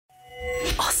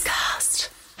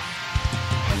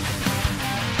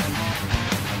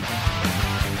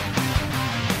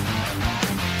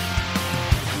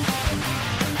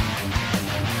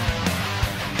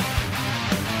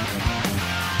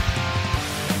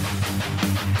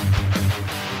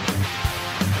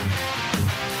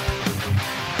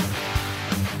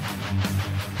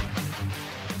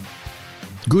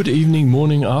Good evening,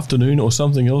 morning, afternoon, or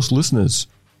something else, listeners.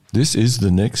 This is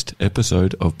the next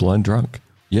episode of Blind Drunk.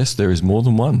 Yes, there is more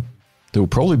than one. There will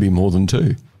probably be more than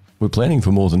two. We're planning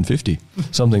for more than 50.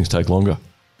 Some things take longer.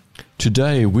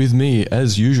 Today, with me,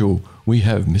 as usual, we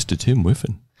have Mr. Tim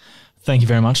Whiffen. Thank you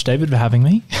very much, David, for having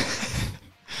me.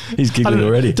 He's giggling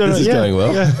already. This is going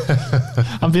well. Yeah.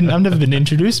 I've never been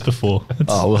introduced before.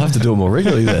 We'll have to do it more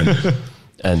regularly then.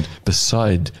 And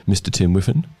beside Mr. Tim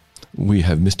Whiffen, we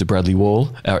have Mr. Bradley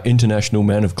Wall, our international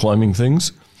man of climbing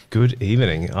things. Good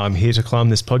evening. I'm here to climb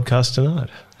this podcast tonight.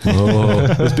 Oh,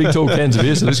 there's big tall cans of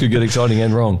beer, so this could get exciting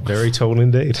and wrong. Very tall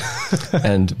indeed.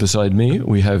 And beside me,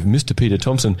 we have Mr. Peter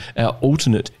Thompson, our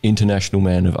alternate international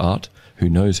man of art, who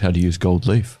knows how to use gold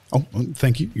leaf. Oh,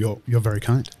 thank you. You're very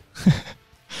kind.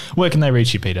 Where can they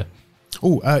reach you, Peter?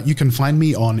 You can find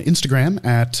me on Instagram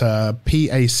at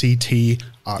PACT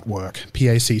Artwork,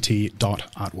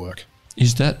 PACT.artwork.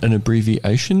 Is that an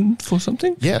abbreviation for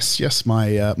something? Yes.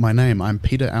 My name. I'm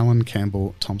Peter Allen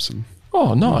Campbell Thompson.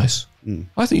 Oh, nice.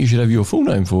 I think you should have your full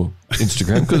name for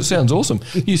Instagram because it sounds awesome.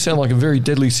 You sound like a very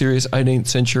deadly serious 18th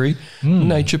century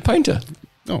nature painter.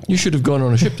 Oh. You should have gone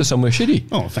on a ship to somewhere shitty.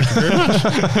 Oh, thank you very much.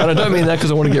 And I don't mean that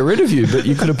because I want to get rid of you, but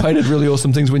you could have painted really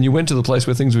awesome things when you went to the place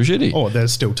where things were shitty. Oh,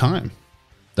 there's still time.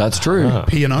 That's true.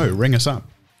 P&O, ring us up.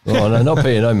 Oh, no, not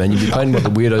P&O, man. You'd be painting what the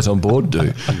weirdos on board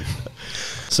do.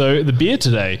 So the beer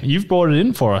today, you've brought it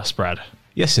in for us, Brad.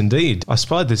 Yes, indeed. I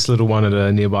spied this little one at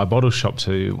a nearby bottle shop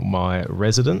to my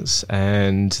residence,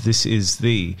 and this is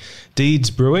the Deeds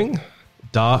Brewing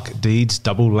Dark Deeds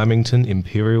Double Lamington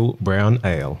Imperial Brown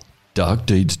Ale. Dark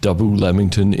Deeds Double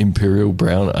Lamington Imperial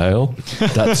Brown Ale.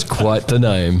 That's quite the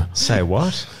name. Say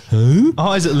what? Who?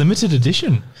 Oh, is it limited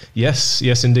edition? Yes,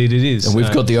 indeed it is. And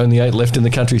we've got the only 8 left in the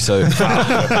country, so... Actually,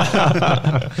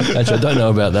 I don't know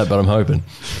about that, but I'm hoping.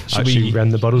 Should we ran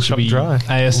the bottle shop dry.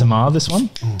 ASMR this one?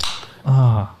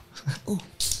 Ah.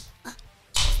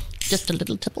 Just a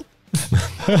little tipple.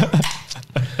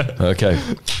 Okay,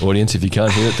 audience, if you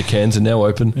can't hear it, the cans are now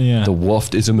open. Yeah. The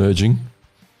waft is emerging.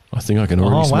 I think I can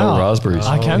already smell raspberries.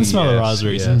 I can smell the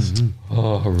raspberries. Yes.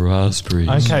 Oh, raspberries.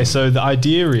 Okay, so the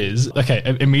idea is...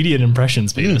 Okay, immediate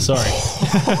impressions, Peter, sorry.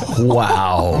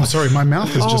 Wow. I'm sorry, my mouth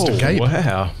is just agape.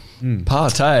 Wow.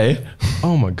 Partay.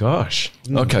 Oh my gosh.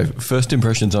 Okay, first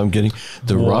impressions I'm getting.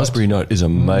 The raspberry note is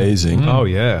amazing. Oh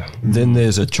yeah. Then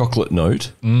there's a chocolate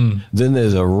note. Then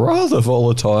there's a rather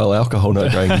volatile alcohol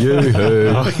note going,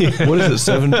 yoo-hoo. What is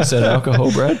it, 7% alcohol,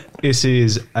 Brad? This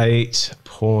is 8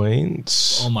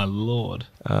 points. Oh, my Lord.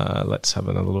 Let's have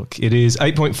another look. It is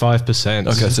 8.5%.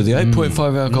 Okay, so the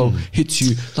 8.5 alcohol hits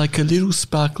you like a little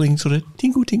sparkling sort of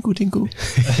tinkle, tinkle, tinkle,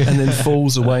 and then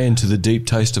falls away into the deep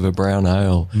taste of a brown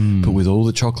ale, but with all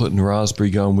the chocolate and raspberry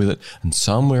going with it, and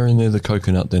somewhere in there the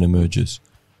coconut then emerges.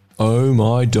 Oh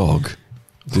my dog.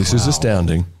 This is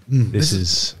astounding. This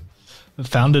is...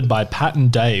 Founded by Pat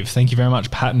and Dave. Thank you very much,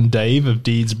 Pat and Dave of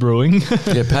Deeds Brewing.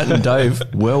 Yeah, Pat and Dave,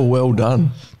 well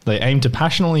done. They aim to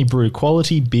passionately brew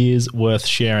quality beers worth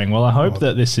sharing. Well, I hope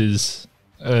that this is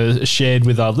shared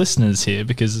with our listeners here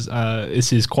because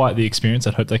this is quite the experience.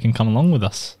 I hope they can come along with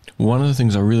us. One of the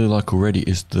things I really like already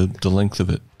is the length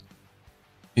of it.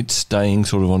 It's staying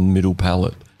sort of on middle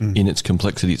palate in its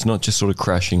complexity. It's not just sort of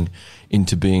crashing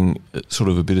into being sort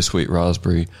of a bittersweet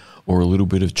raspberry or a little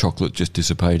bit of chocolate just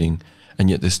dissipating, and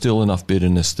yet there's still enough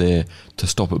bitterness there to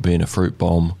stop it being a fruit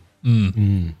bomb.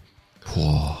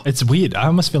 Whoa. It's weird. I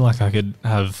almost feel like I could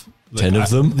have 10 of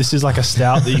them. This is like a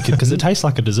stout that you could, because it tastes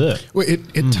like a dessert. Well,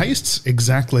 it tastes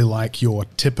exactly like your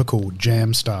typical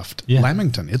jam-stuffed Yeah.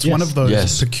 Lamington. It's Yes. one of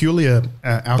those peculiar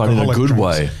alcoholic But in a good drinks.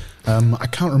 way. I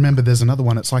can't remember. There's another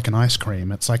one. It's like an ice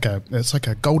cream. It's like a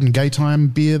Golden Gay Time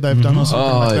beer they've done or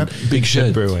something like that. Big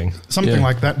Shed Brewing. Something Yeah.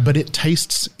 like that. But it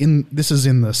tastes this is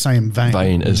in the same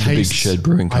vein As the Big Tastes Shed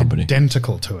Brewing Company.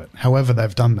 Identical to it. However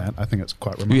they've done that, I think it's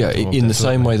quite remarkable. Yeah, in the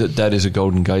same way that is a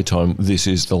Golden Gay Time, this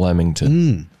is the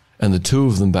Lamington. And the two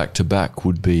of them back to back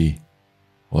would be,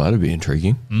 well, that'd be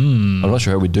intriguing. I'm not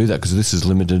sure how we'd do that because this is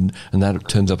limited and that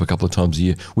turns up a couple of times a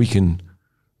year. We can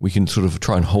sort of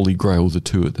try and holy grail the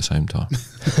two at the same time.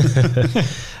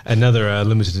 Another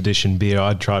limited edition beer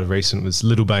I'd tried recent was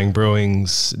Little Bang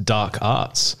Brewing's Dark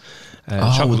Arts.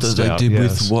 Chocolate they stout, did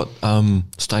yes. with what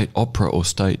State Opera or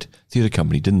State Theatre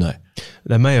Company, didn't they?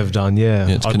 They may have done, yeah.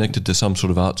 Yeah, it's connected to some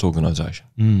sort of arts organisation.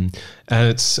 And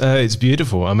it's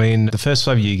beautiful. I mean, the first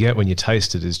flavour you get when you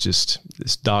taste it is just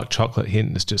this dark chocolate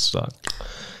hint. It's just like,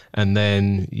 and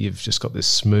then you've just got this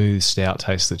smooth stout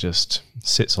taste that just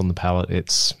sits on the palate.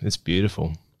 It's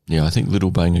beautiful. Yeah, I think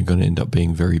Little Bang are going to end up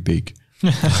being very big.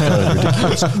 It's kind of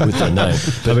ridiculous with their name,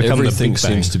 but become the everything Big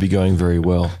Bang. seems to be going very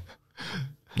well.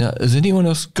 Now, has anyone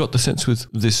else got the sense with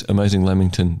this amazing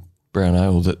Lamington brown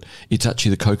ale that it's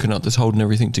actually the coconut that's holding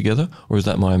everything together, or is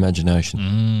that my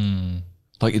imagination?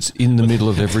 Like it's in the middle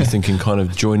of everything and kind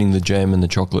of joining the jam and the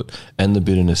chocolate and the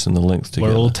bitterness and the length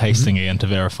together. We're all tasting again to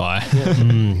verify.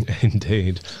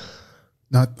 Indeed.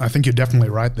 No, I think you're definitely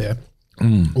right there.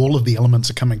 All of the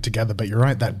elements are coming together, but you're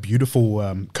right, that beautiful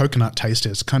coconut taste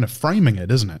is kind of framing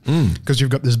it, isn't it? Because you've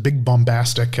got this big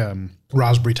bombastic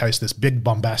raspberry taste, this big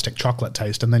bombastic chocolate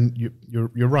taste, and then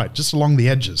you're right, just along the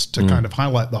edges to kind of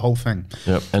highlight the whole thing.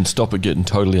 Yep, and stop it getting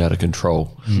totally out of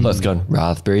control. Let's go,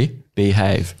 raspberry,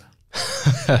 behave.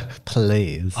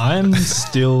 Please. I'm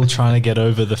still trying to get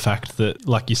over the fact that,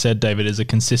 like you said, David, is a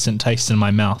consistent taste in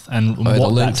my mouth, and The what that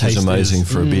length taste is amazing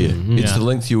for a beer. It's Yeah. the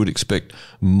length you would expect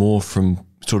more from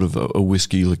sort of a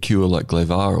whiskey liqueur like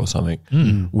Glevar or something,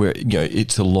 where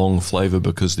it's a long flavour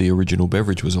because the original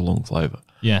beverage was a long flavour.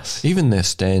 Yes. Even their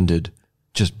standard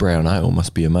just brown ale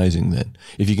must be amazing then.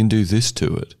 If you can do this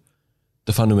to it,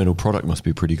 the fundamental product must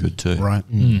be pretty good too. Right.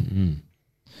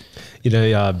 You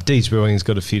know, Deeds Brewing's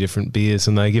got a few different beers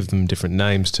and they give them different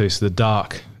names too. So the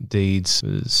Dark Deeds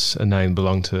is a name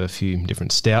belonged to a few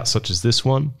different stouts, such as this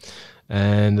one.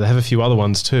 And they have a few other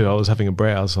ones too. I was having a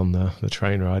browse on the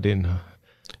train ride in.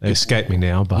 They escaped me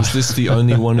now, but Is this the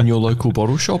only one in your local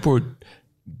bottle shop, or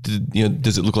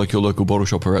does it look like your local bottle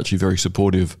shop are actually very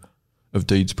supportive of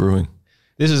Deeds Brewing?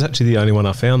 this is actually the only one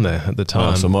I found there at the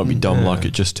time. So it might be dumb like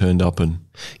it just turned up and...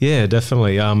 Yeah,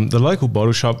 definitely. The local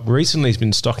bottle shop recently has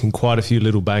been stocking quite a few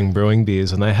Little Bang Brewing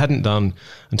beers, and they hadn't done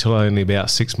until only about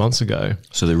 6 months ago.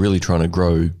 So they're really trying to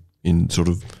grow in sort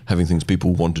of having things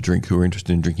people want to drink who are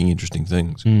interested in drinking interesting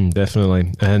things.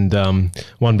 Definitely. And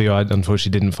one beer I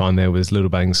unfortunately didn't find there was Little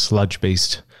Bang's Sludge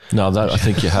Beast. No, that I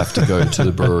think you have to go to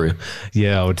the brewery.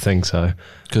 Yeah, I would think so.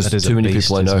 Because That is too a many beast,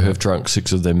 people I know isn't have drunk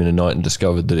 6 of them in a night and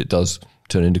discovered that it does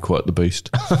turn into quite the beast.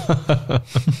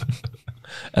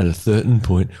 At a certain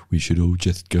point, we should all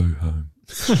just go home.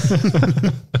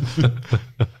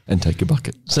 And take a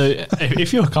bucket. So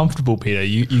if you're comfortable, Peter,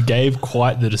 you gave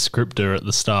quite the descriptor at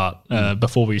the start.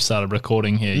 Before we started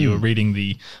recording here, you were reading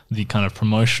the kind of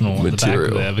promotional on the back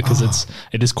Material. there, because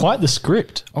it is quite the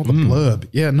script. Oh, the blurb.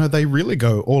 Yeah, no, they really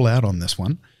go all out on this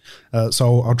one.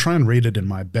 So I'll try and read it in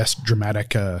my best dramatic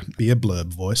beer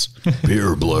blurb voice.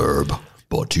 Beer blurb.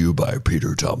 Brought to you by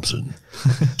Peter Thompson.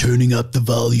 Turning up the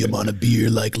volume on a beer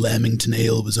like Lamington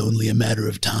Ale was only a matter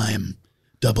of time.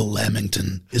 Double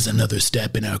Lamington is another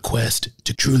step in our quest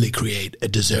to truly create a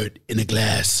dessert in a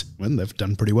glass. Well, they've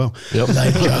done pretty well. Yep.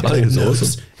 Light chocolate It's notes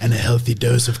awesome. and a healthy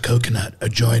dose of coconut are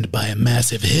joined by a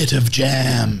massive hit of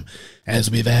jam,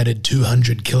 as we've added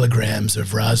 200 kilograms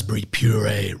of raspberry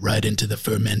puree right into the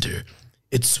fermenter.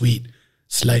 It's sweet,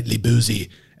 slightly boozy,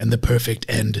 and the perfect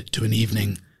end to an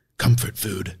evening. Comfort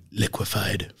food,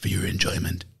 liquefied for your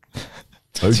enjoyment.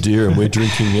 Oh dear, and we're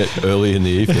drinking it early in the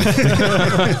evening.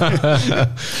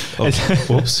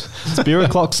 Whoops. It's beer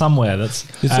o'clock somewhere. That's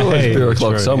It's always Hey, beer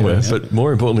o'clock true, somewhere, yes. but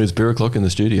more importantly, it's beer o'clock in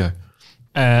the studio.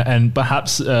 and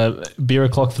perhaps beer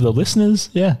o'clock for the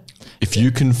listeners. Yeah. If you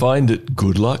can find it,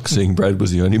 good luck. Seeing Brad was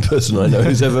the only person I know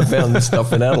who's ever found this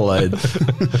stuff in Adelaide.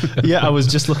 Yeah, I was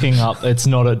just looking up. It's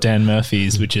not at Dan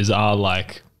Murphy's, which is our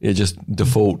Yeah, just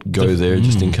default go there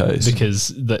just in case.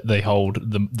 because they hold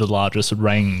the largest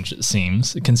range, it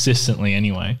seems, consistently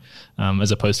anyway,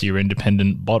 as opposed to your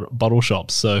independent bottle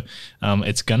shops. So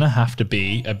it's going to have to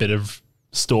be a bit of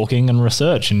stalking and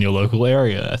research in your local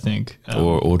area, I think.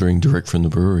 Or ordering direct from the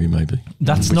brewery, maybe.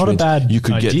 That's Which not a means bad You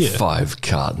could idea. get 5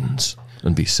 cartons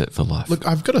and be set for life. Look,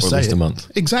 I've got to Or say, at least a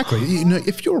month. Exactly. You know,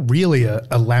 if you're really a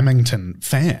Lamington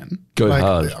fan, Go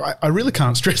hard. I really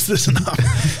can't stress this enough.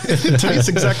 It tastes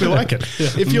exactly like it.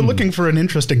 If you're looking for an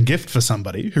interesting gift for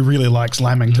somebody who really likes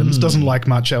Lamingtons, doesn't like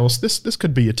much else, this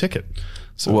could be your ticket.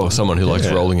 So, Well, someone who likes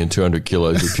rolling in 200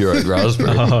 kilos of pureed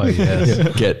raspberry. Oh,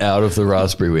 yes. Get out of the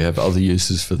raspberry. We have other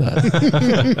uses for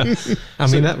that. I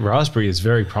mean, that raspberry is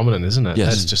very prominent, isn't it? Yes.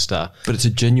 That's just But it's a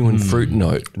genuine fruit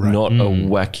note, not a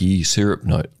wacky syrup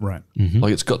note. right.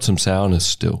 Like it's got some sourness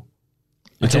still.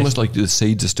 It's almost like the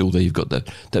seeds are still there. You've got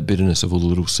that bitterness of all the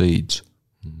little seeds.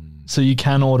 So you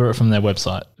can order it from their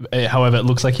website. However, it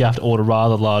looks like you have to order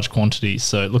rather large quantities.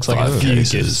 So it looks like a 5 few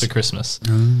cases. gifts for Christmas.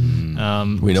 We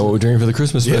know what we're doing for the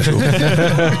Christmas special.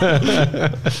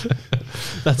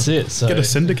 That's it. So Get a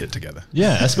syndicate together.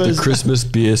 yeah, I The suppose Christmas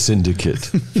Beer Syndicate.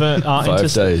 for our 5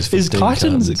 interest, days, is 15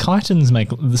 Kytons make,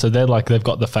 so they've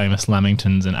got the famous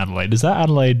Lamingtons in Adelaide. Is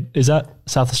that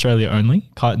South Australia only?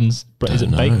 Kytons, is it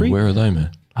No, bakery? Where are they,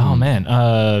 man? Oh man,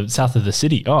 south of the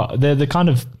city. Oh, they're the kind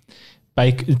of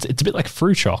It's a bit like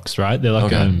fruit chocks, right? They're like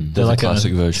Okay. they're There's a like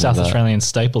classic version of South that. Australian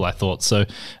staple, I thought. So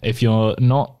if you're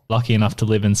not lucky enough to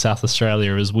live in South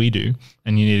Australia as we do,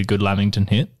 and you need a good Lamington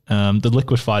hit, the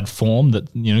liquefied form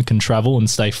that can travel and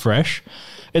stay fresh.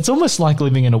 It's almost like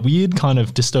living in a weird kind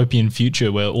of dystopian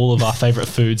future where all of our favorite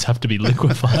foods have to be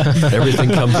liquefied. Everything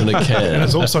comes in a And can.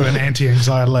 it's also an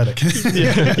anti-anxiolytic.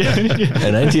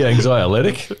 An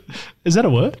anti-anxiolytic? Is that a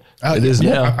word? It is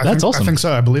now. I That's think, awesome. I think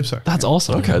so. I believe so. That's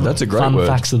awesome. Okay, that's a great Fun word.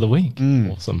 facts of the week.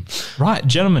 Awesome. Right,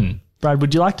 gentlemen. Brad,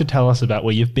 would you like to tell us about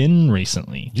where you've been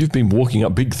recently? You've been walking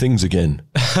up big things again.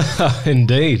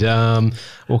 Indeed.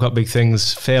 Walk up big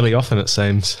things fairly often, it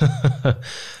seems.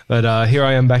 But here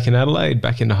I am back in Adelaide,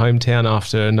 back in the hometown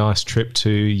after a nice trip to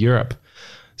Europe.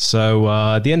 So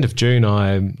at the end of June,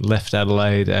 I left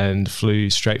Adelaide and flew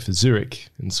straight for Zurich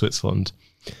in Switzerland.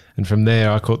 And from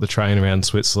there, I caught the train around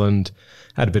Switzerland,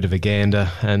 had a bit of a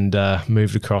gander, and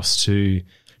moved across to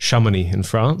Chamonix in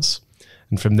France.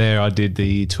 And from there, I did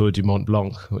the Tour du Mont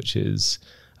Blanc, which is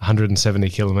 170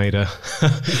 kilometre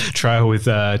trail with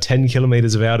 10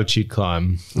 kilometres of altitude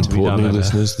climb. to be Importantly, done at a-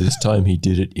 listeners, this time he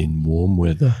did it in warm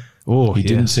weather. Oh, He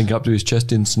didn't yes. sink up to his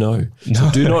chest in snow. So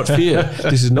do not fear.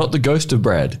 This is not the ghost of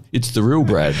Brad. It's the real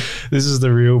Brad. This is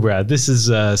the real Brad. This is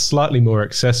slightly more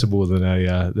accessible than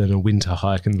a winter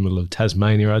hike in the middle of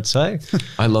Tasmania, I'd say.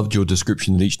 I loved your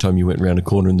description that each time you went around a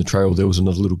corner in the trail, there was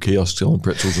another little kiosk selling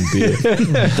pretzels and beer.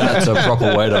 That's a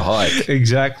proper way to hike.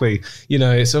 Exactly.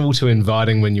 It's all too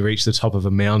inviting when you reach the top of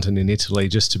a mountain in Italy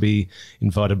just to be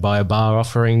invited by a bar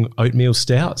offering oatmeal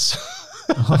stouts.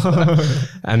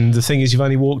 And the thing is, you've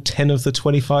only walked 10 of the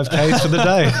 25 Ks for the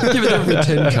day. Give it every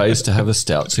 10 Ks to have a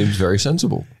stout seems very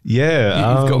sensible.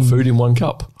 Yeah. You've got food in one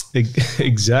cup.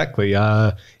 Exactly.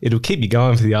 It'll keep you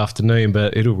going for the afternoon,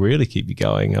 but it'll really keep you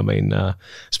going. I mean,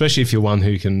 especially if you're one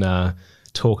who can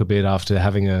talk a bit after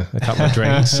having a couple of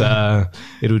drinks,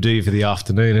 it'll do you for the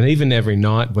afternoon. And even every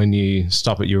night when you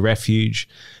stop at your refuge,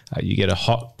 you get a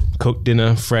hot cooked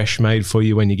dinner, fresh made for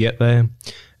you when you get there.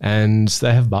 And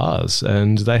they have bars,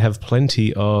 and they have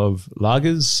plenty of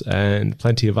lagers and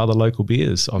plenty of other local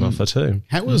beers on offer too.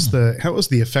 How was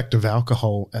the effect of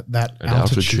alcohol at that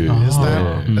altitude?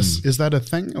 altitude. Is that a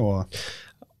thing or?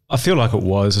 I feel like it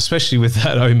was, especially with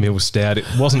that oatmeal stout. It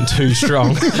wasn't too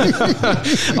strong.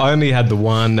 I only had the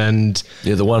one, and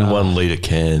Yeah, the 1 litre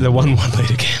can. the one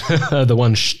litre can, the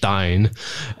one Stein.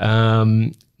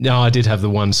 No, I did have the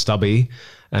one stubby,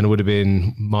 and it would have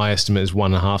been, my estimate is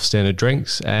 1.5 standard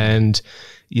drinks. And,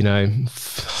 I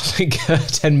think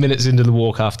 10 minutes into the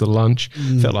walk after lunch,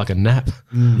 felt like a nap.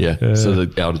 Yeah, so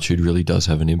the altitude really does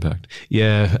have an impact.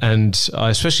 Yeah, and I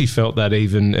especially felt that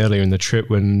even earlier in the trip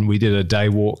when we did a day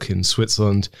walk in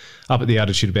Switzerland, up at the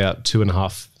altitude about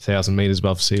 2,500 metres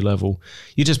above sea level,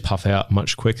 you just puff out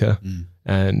much quicker,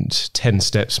 and 10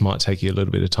 steps might take you a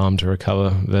little bit of time to recover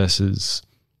versus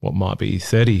what might be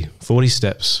 30, 40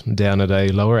 steps down at a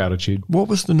lower altitude. What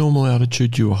was the normal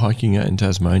altitude you were hiking at in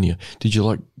Tasmania? Did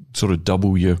you sort of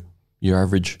double your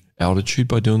average altitude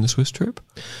by doing the Swiss trip?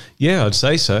 Yeah, I'd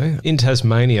say so. In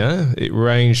Tasmania, it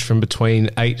ranged from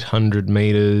between 800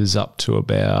 metres up to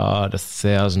about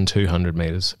 1,200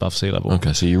 metres above sea level.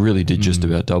 Okay, so you really did just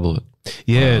about double it.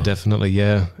 Yeah, definitely,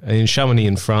 yeah. In Chamonix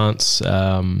in France,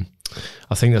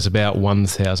 I think that's about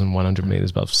 1,100 metres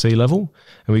above sea level.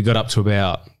 And we got up to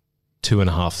about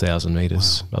 2,500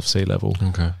 metres above sea level.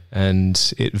 Okay.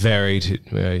 And it varied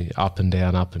up and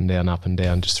down, up and down, up and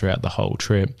down just throughout the whole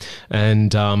trip.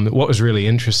 And what was really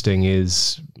interesting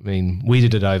is, we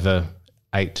did it over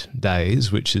 8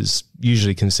 days, which is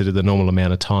usually considered the normal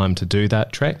amount of time to do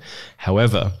that trek.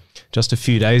 However, just a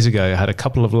few days ago, I had a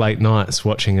couple of late nights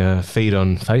watching a feed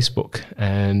on Facebook,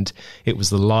 and it was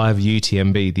the live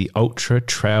UTMB, the Ultra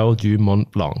Trail du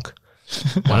Mont Blanc.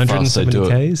 How fast they do 170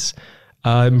 it? Ks.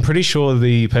 I'm pretty sure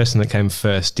the person that came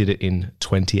first did it in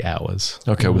 20 hours.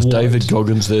 Okay, was David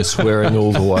Goggins there swearing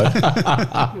all the way?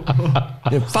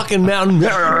 Yeah, fucking mountain,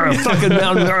 fucking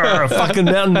mountain, fucking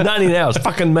mountain, 19 hours,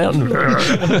 fucking mountain. I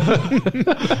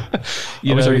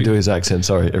wish I could do his accent.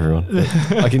 Sorry, everyone.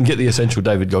 I can get the essential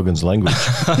David Goggins language.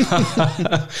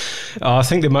 I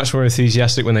think they're much more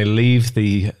enthusiastic when they leave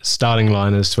the starting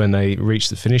line as to when they reach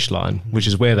the finish line, which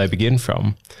is where they begin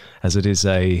from, as it is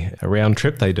a round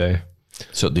trip they do.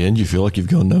 So at the end, you feel like you've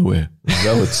gone nowhere.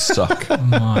 That would suck.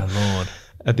 My lord.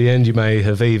 At the end, you may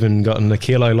have even gotten a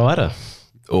kilo lighter.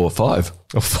 Or 5.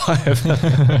 Or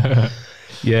 5.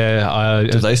 Yeah.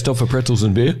 Do they stop for pretzels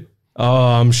and beer? Oh,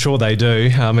 I'm sure they do.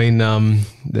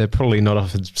 They're probably not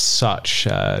offered such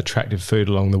attractive food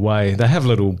along the way. They have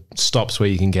little stops where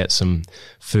you can get some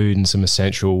food and some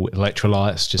essential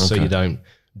electrolytes just so Okay. you don't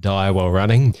die while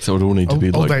running. So it all need to be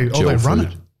All like they gel run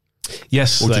food. it.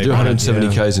 Yes, Or to they do run it,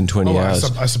 170 yeah. Ks in 20 hours,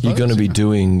 I suppose, you're going to be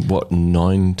doing, what,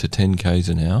 9 to 10 Ks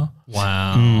an hour?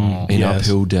 Wow. In Yes.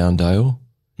 uphill, down dale?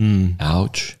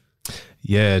 Ouch.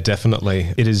 Yeah,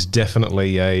 definitely. It is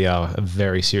definitely a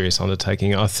very serious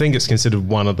undertaking. I think it's considered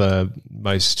one of the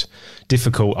most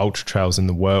difficult ultra trails in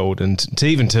the world, and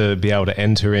to be able to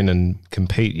enter in and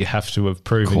compete, you have to have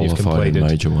proven you've Qualified in completed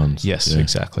major ones. Yes,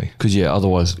 exactly. Because,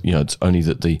 otherwise, it's only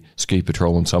that the ski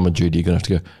patrol on summer duty, you're going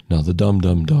to have to go, no, the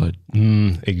dum-dum died.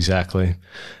 Exactly.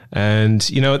 And,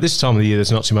 at this time of the year,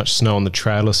 there's not too much snow on the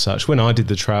trail as such. When I did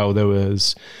the trail, there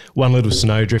was one little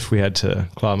snowdrift we had to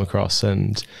climb across,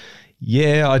 and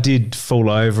yeah, I did fall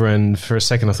over, and for a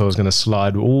second I thought I was going to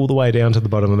slide all the way down to the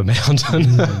bottom of the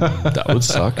mountain. That would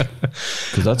suck,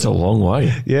 because that's a long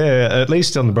way. Yeah, at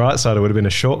least on the bright side, it would have been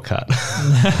a shortcut.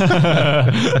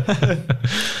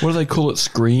 What do they call it,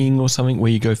 screeing or something,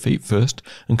 where you go feet first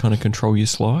and kind of control your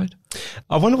slide?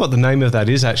 I wonder what the name of that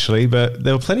is actually, but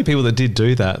there were plenty of people that did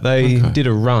do that. They did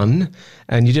a run,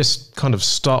 and you just kind of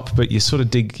stop, but you sort of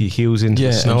dig your heels into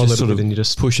the snow a little bit, and you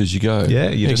just push as you go. Yeah,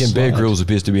 you again, just Bear slide. Grylls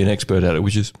appears to be an expert at it,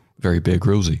 which is very Bear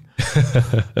Grylls-y.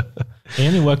 He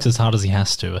only works as hard as he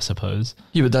has to, I suppose.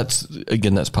 Yeah, but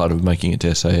that's part of making it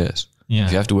to SAS. Yeah.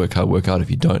 If you have to work hard, work hard. If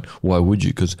you don't, why would you?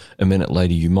 Because a minute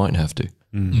later you might have to.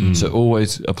 So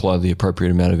always apply the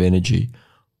appropriate amount of energy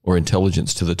or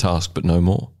intelligence to the task, but no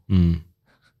more.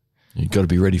 You've got to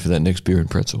be ready for that next beer and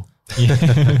pretzel.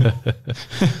 I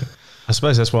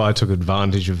suppose that's why I took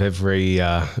advantage of every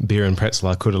beer and pretzel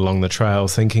I could along the trail,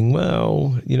 thinking,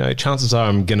 well, chances are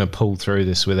I'm going to pull through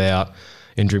this without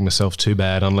injuring myself too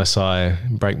bad unless I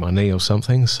break my knee or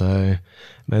something. So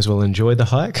may as well enjoy the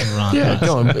hike. Right. Yeah,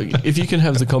 go on. If you can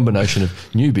have the combination of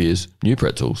new beers, new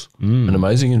pretzels, an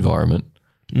amazing environment,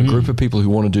 a group of people who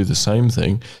want to do the same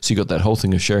thing, so you got that whole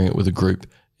thing of sharing it with a group.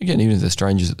 Again, even if they're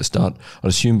strangers at the start, I'd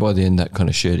assume by the end that kind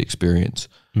of shared experience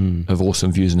of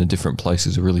awesome views in a different place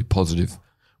is a really positive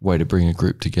way to bring a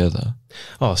group together.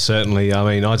 Oh, certainly. I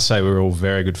mean, I'd say we were all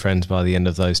very good friends by the end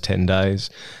of those 10 days.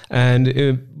 And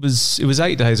it was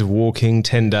 8 days of walking,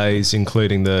 10 days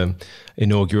including the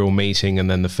inaugural meeting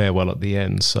and then the farewell at the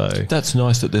end. So That's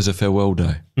nice that there's a farewell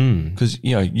day, because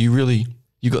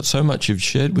you got so much you've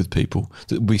shared with people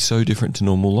that would be so different to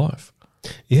normal life.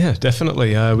 yeah,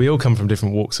 definitely. We all come from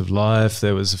different walks of life.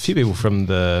 There was a few people from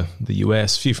the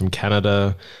US, a few from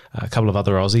Canada, a couple of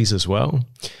other Aussies as well.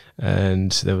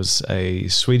 And there was a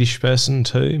Swedish person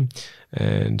too.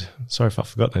 And sorry if I've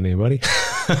forgotten anybody.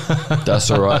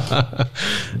 That's all right.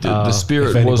 The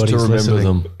spirit if was to anybody's remember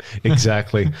listening. them.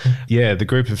 Exactly. Yeah, the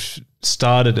group have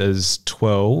started as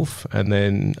 12 and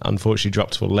then unfortunately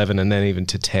dropped to 11 and then even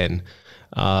to 10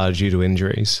 due to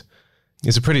injuries.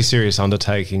 It's a pretty serious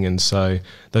undertaking, and so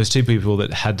those two people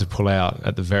that had to pull out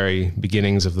at the very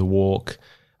beginnings of the walk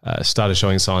started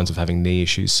showing signs of having knee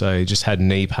issues. So just had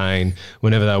knee pain.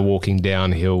 Whenever they were walking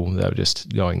downhill, they were just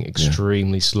going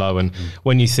extremely slow. And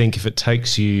when you think if it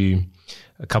takes you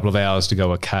a couple of hours to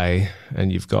go a K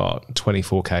and you've got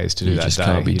 24 Ks to do You that just day,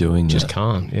 can't be you doing just that.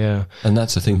 can't, yeah. And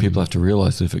that's the thing people have to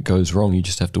realise, that if it goes wrong, you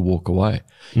just have to walk away.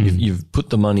 You've put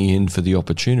the money in for the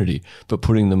opportunity, but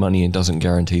putting the money in doesn't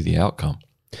guarantee the outcome.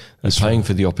 You're paying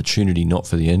for the opportunity, not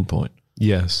for the end point.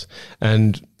 Yes.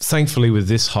 And thankfully with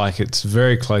this hike, it's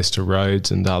very close to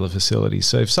roads and other facilities.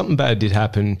 So if something bad did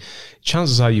happen,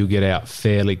 chances are you'll get out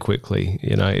fairly quickly.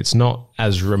 It's not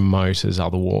as remote as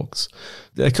other walks.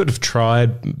 They could have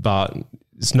tried, but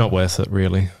it's not worth it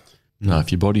really. No,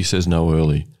 if your body says no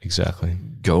early, Exactly.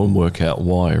 go and work out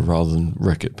why rather than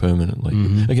wreck it permanently.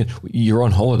 Again, you're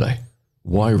on holiday.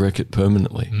 Why wreck it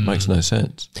permanently? Makes no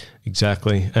sense.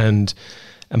 Exactly. And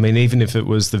I mean, even if it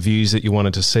was the views that you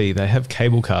wanted to see, they have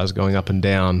cable cars going up and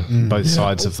down both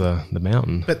sides of the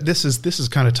mountain. But this is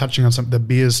kind of touching on something. The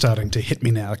beer's starting to hit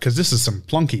me now because this is some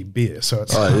plonky beer. So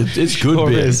it's It's good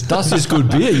beer. is. Das is good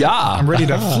beer, yeah. I'm ready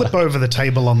to flip over the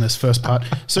table on this first part.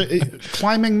 So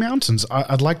climbing mountains,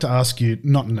 I'd like to ask you,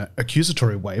 not in an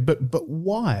accusatory way, but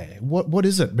why? What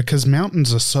is it? Because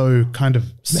mountains are so kind of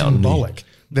symbolic.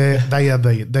 They are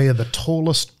the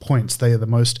tallest points. They are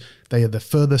the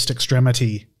furthest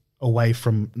extremity away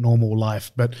from normal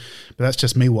life. But that's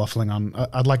just me waffling on.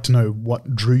 I'd like to know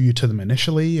what drew you to them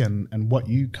initially and what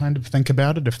you kind of think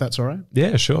about it, if that's all right.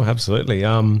 Yeah, sure, absolutely.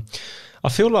 I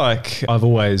feel like I've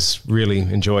always really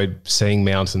enjoyed seeing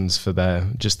mountains for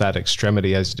just that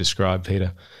extremity, as you described,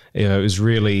 Peter. It was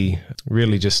really,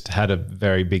 really just had a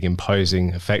very big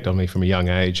imposing effect on me from a young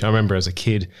age. I remember as a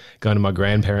kid going to my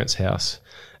grandparents' house,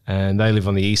 and they live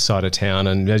on the east side of town.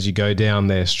 And as you go down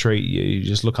their street, you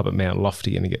just look up at Mount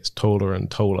Lofty and it gets taller and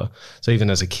taller. So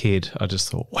even as a kid, I just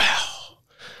thought, wow,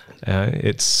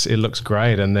 It looks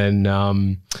great. And then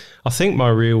I think my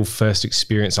real first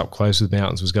experience up close with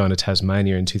mountains was going to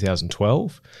Tasmania in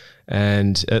 2012.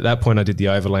 And at that point I did the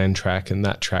overland track, and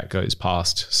that track goes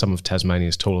past some of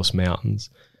Tasmania's tallest mountains.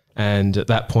 And at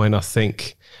that point, I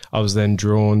think I was then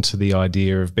drawn to the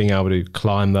idea of being able to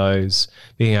climb those,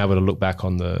 being able to look back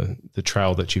on the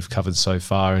trail that you've covered so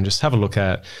far and just have a look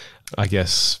at, I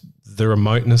guess, the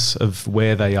remoteness of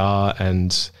where they are,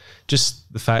 and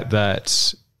just the fact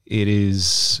that it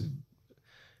is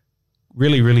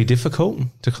really, really difficult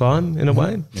to climb in a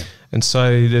way. Yeah. And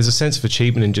so there's a sense of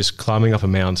achievement in just climbing up a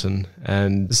mountain,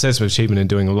 and a sense of achievement in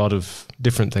doing a lot of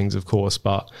different things, of course,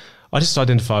 but I just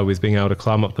identify with being able to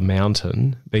climb up the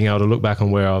mountain, being able to look back on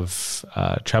where I've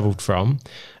travelled from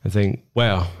and think,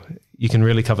 wow, you can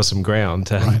really cover some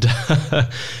ground. And,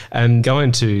 and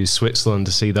going to Switzerland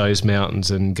to see those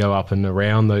mountains and go up and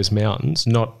around those mountains,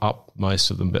 not up most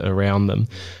of them, but around them,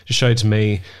 just showed to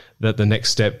me that the next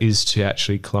step is to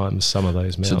actually climb some of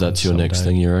those mountains. So that's your next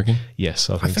thing, you reckon? Yes,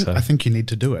 I think so. I think you need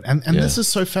to do it. And this is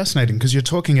so fascinating because you're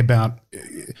talking about...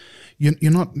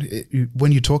 You're not,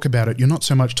 when you talk about it, you're not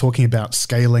so much talking about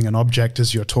scaling an object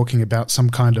as you're talking about some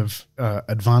kind of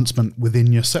advancement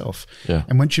within yourself. Yeah.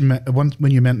 And when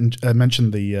you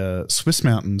mentioned the Swiss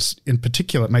mountains in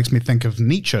particular, it makes me think of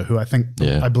Nietzsche, who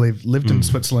I believe lived in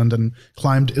Switzerland and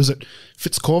climbed, is it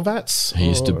Fitzkorvatz? He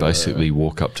used to basically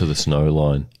walk up to the snow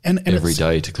line every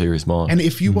day to clear his mind. And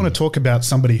if you want to talk about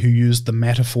somebody who used the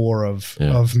metaphor of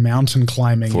mountain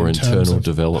climbing for in terms internal of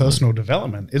development, personal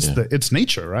development, it's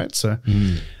Nietzsche, right? So,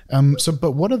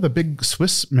 but what are the big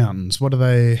Swiss mountains? What are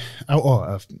they?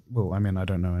 Well, I mean, I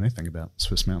don't know anything about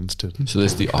Swiss mountains too. So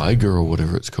there's the Eiger or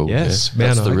whatever it's called. Yes, That's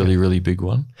Mount the Eiger. really, really big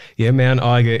one. Yeah, Mount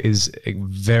Eiger is a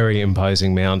very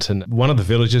imposing mountain. One of the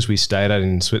villages we stayed at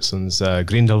in Switzerland's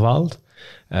Grindelwald,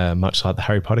 much like the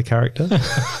Harry Potter character.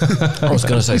 I was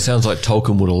going to say, sounds like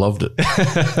Tolkien would have loved it.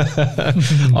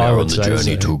 We're on the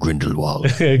journey to Grindelwald.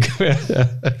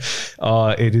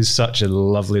 It is such a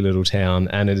lovely little town,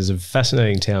 and it is a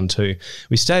fascinating town too.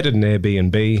 We stayed at an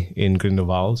Airbnb in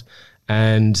Grindelwald,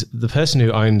 and the person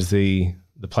who owned the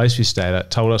place we stayed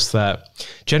at told us that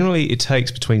generally it takes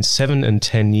between 7 and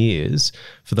 10 years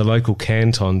for the local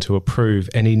canton to approve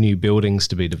any new buildings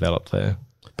to be developed there.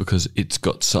 Because it's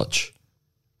got such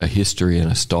a history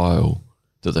and a style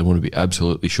that they want to be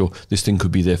absolutely sure this thing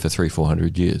could be there for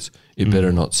 300-400 years. It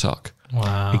better not suck.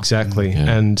 Wow. Exactly.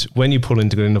 Yeah. And when you pull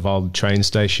into Grindelwald train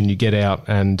station, you get out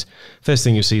and first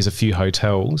thing you see is a few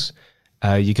hotels.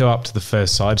 You go up to the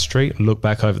first side street, look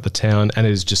back over the town, and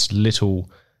it is just little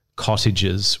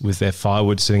cottages with their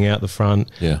firewood sitting out the front,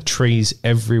 trees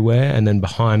everywhere, and then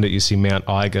behind it you see Mount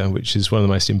Eiger, which is one of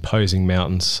the most imposing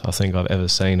mountains I think I've ever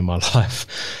seen in my life.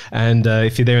 And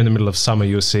if you're there in the middle of summer,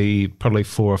 you'll see probably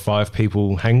 4 or 5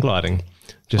 people hang gliding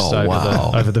just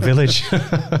over the village.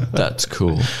 That's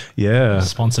cool. Yeah.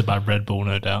 Sponsored by Red Bull,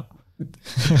 no doubt.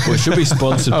 Well, it should be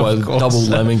sponsored by Double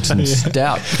Lamington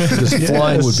Stout, because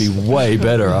flying would be way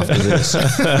better after this.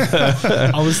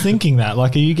 I was thinking that,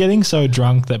 like, are you getting so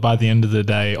drunk that by the end of the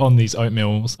day on these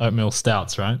oatmeal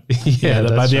stouts, right? Yeah,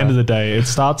 that by the end of the day, it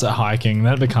starts at hiking,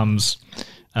 then it becomes,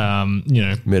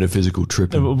 metaphysical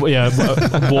tripping.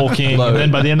 Walking, and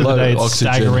then by the end of the day, it's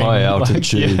oxygen, staggering. high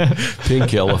altitude,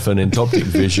 pink elephant, entoptic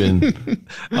vision,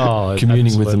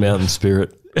 communing with the mountain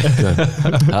spirit.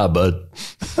 Bud.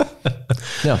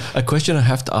 Now, a question I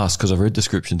have to ask, because I've read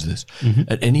descriptions of this.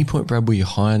 At any point, Brad, were you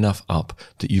high enough up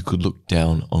that you could look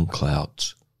down on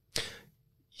clouds?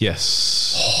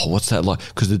 Yes. Oh, what's that like?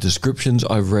 Because the descriptions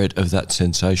I've read of that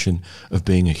sensation of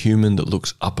being a human that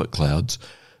looks up at clouds,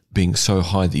 being so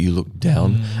high that you look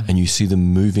down and you see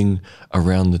them moving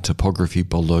around the topography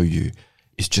below you,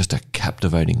 is just a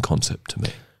captivating concept to me.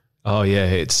 Oh yeah,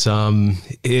 it's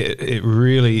it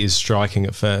really is striking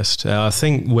at first. I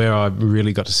think where I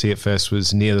really got to see it first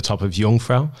was near the top of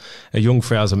Jungfrau.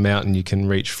 Jungfrau is a mountain you can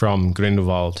reach from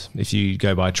Grindelwald if you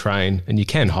go by train, and you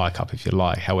can hike up if you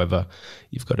like. However,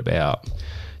 you've got about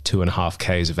 2.5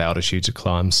 k's of altitude to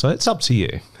climb, so it's up to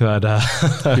you. But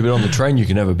but on the train you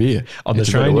can have a beer. On the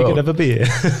train you can have a beer.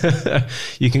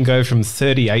 You can go from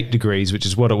 38 degrees, which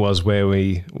is what it was where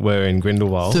we were in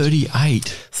Grindelwald.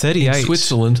 38 in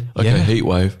Switzerland. Okay, Yeah. heat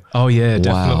wave. Oh yeah,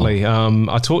 definitely. Wow.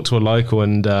 I talked to a local,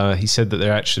 and he said that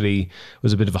there actually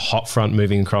was a bit of a hot front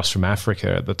moving across from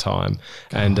Africa at the time.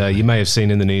 And you may have seen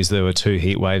in the news there were 2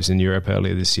 heat waves in Europe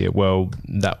earlier this year. Well,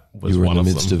 that was You were one in the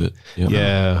of midst them. of it. Yep.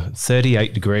 Yeah,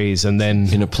 38 degrees degrees, and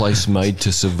then in a place made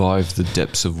to survive the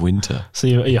depths of winter. So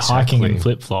you're hiking in Exactly.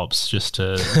 flip-flops just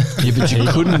to... Yeah, but you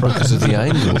couldn't because of the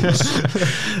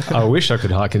angles. I wish I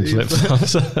could hike in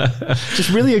flip-flops. just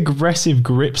really aggressive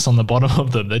grips on the bottom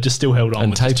of them. They're just still held on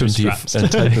And with tape them just to two your straps.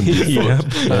 and tape them to your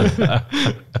foot.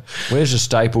 Yeah. Where's your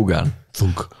staple gun?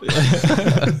 Thunk.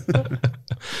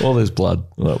 Well, there's blood.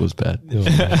 Well, that was bad.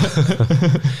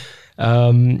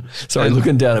 Sorry,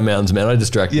 looking down at mountains, man. I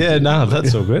distracted. Yeah, no,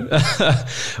 that's all good.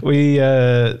 We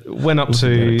went up to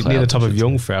Looking at a near the cloud, top I of should say.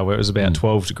 Jungfrau, where it was about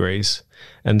 12 degrees.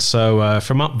 And so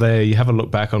from up there, you have a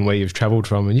look back on where you've travelled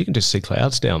from, and you can just see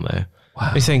clouds down there.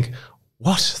 Wow. You think,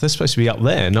 what? They're supposed to be up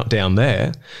there, not down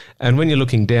there. And when you're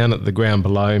looking down at the ground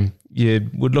below, you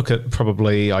would look at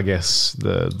probably, I guess,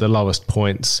 the lowest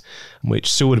points,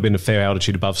 which still would have been a fair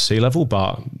altitude above sea level,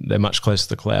 but they're much closer to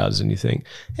the clouds. And you think,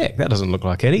 heck, that doesn't look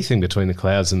like anything between the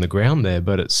clouds and the ground there,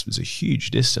 but it's a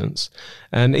huge distance.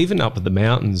 And even up at the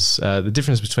mountains, the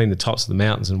difference between the tops of the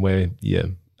mountains and where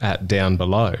you're at down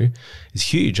below is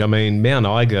huge. I mean, Mount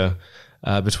Eiger,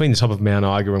 between the top of Mount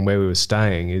Eiger and where we were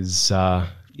staying is,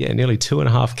 nearly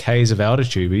 2.5 Ks of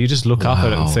altitude. But you just look up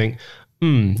at it and think,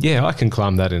 yeah, I can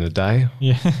climb that in a day.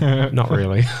 Yeah. Not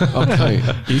really. Okay,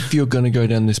 if you're going to go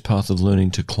down this path of learning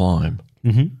to climb,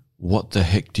 what the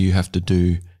heck do you have to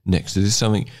do next? Is this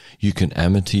something you can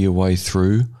amateur your way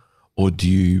through, or do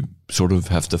you sort of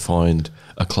have to find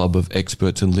a club of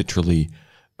experts and literally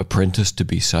apprentice to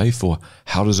be safe, or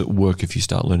how does it work if you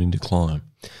start learning to climb?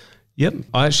 Yep.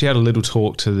 I actually had a little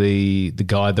talk to the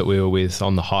guide that we were with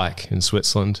on the hike in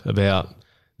Switzerland about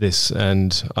this,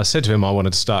 and I said to him I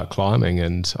wanted to start climbing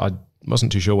and I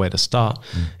wasn't too sure where to start.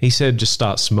 He said just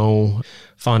start small,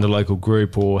 find a local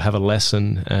group or have a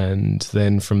lesson, and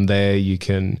then from there you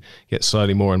can get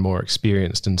slowly more and more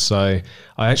experienced. And so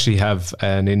I actually have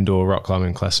an indoor rock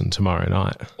climbing lesson tomorrow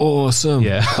night. Awesome.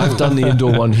 Yeah. I've done the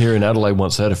indoor one here in Adelaide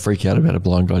once. They had a freak out about a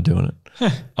blind guy doing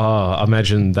it. I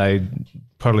imagine they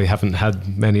probably haven't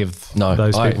had many of No,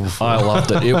 those I people before. loved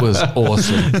it. It was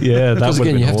awesome. Yeah, that Because would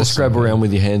again, you have to awesome. scrub around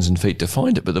with your hands and feet to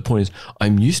find it. But the point is,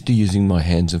 I'm used to using my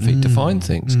hands and feet to find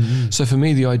things. So for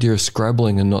me, the idea of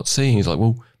scrabbling and not seeing is like,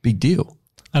 well, big deal.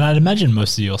 And I'd imagine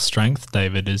most of your strength,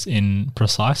 David, is in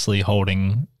precisely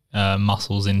holding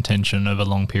muscles in tension over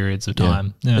long periods of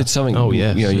time. Yeah. It's something, Oh,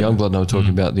 yes, you know, yeah. Youngblood and I were talking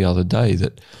about the other day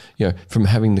that, you know, from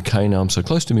having the cane arm so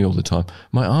close to me all the time,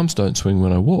 my arms don't swing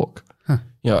when I walk.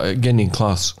 You know, again, in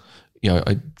class, you know,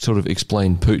 I sort of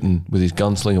explained Putin with his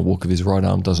gunslinger walk of his right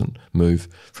arm doesn't move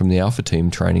from the Alpha team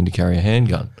training to carry a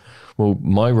handgun. Well,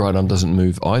 my right arm doesn't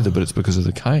move either, but it's because of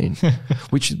the cane,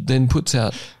 which then puts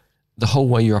out the whole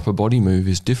way your upper body move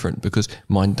is different because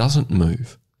mine doesn't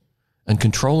move. And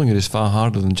controlling it is far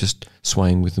harder than just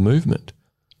swaying with the movement.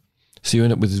 So you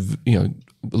end up with, you know,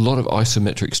 a lot of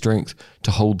isometric strength to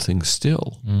hold things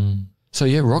still. So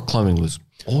yeah, rock climbing was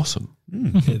awesome.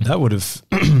 That would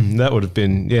have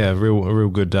been a real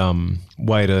good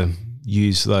way to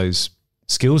use those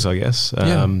skills, I guess.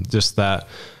 Just that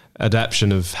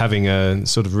adaptation of having a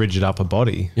sort of rigid upper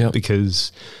body. Yeah.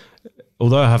 Because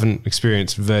although I haven't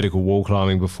experienced vertical wall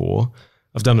climbing before,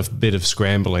 I've done a bit of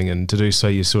scrambling, and to do so,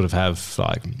 you sort of have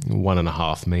like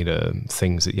 1.5 meter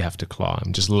things that you have to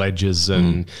climb, just ledges.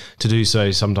 And to do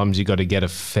so, sometimes you got to get a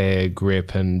fair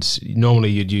grip, and normally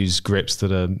you'd use grips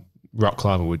that a rock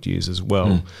climber would use as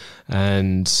well.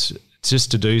 And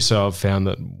just to do so, I've found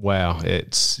that, wow,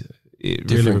 it really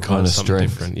Different requires kind of something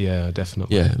strength. different. Yeah,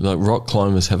 definitely. Yeah, like rock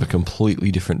climbers have a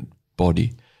completely different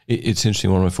body. It's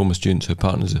interesting, one of my former students, her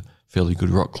partner's a fairly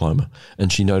good rock climber,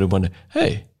 and she noted one day,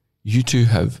 hey, you two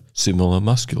have similar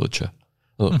musculature.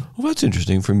 I thought, well, that's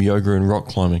interesting from yoga and rock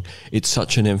climbing. It's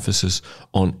such an emphasis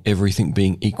on everything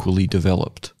being equally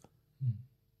developed.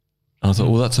 And I thought,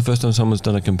 well, that's the first time someone's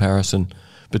done a comparison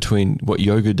between what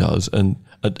yoga does and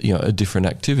a different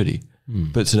activity.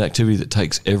 But it's an activity that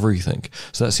takes everything.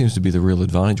 So that seems to be the real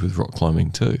advantage with rock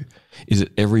climbing too, is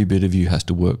that every bit of you has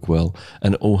to work well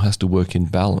and it all has to work in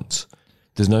balance.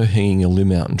 There's no hanging a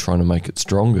limb out and trying to make it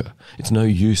stronger. It's no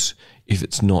use if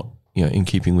it's not, you know, in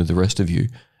keeping with the rest of you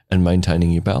and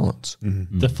maintaining your balance.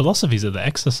 The philosophies of the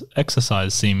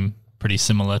exercise seem pretty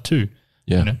similar too.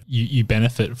 Yeah. You know, you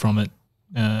benefit from it.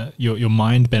 Your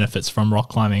mind benefits from rock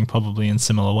climbing probably in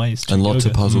similar ways to And lots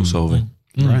of yoga. puzzle solving.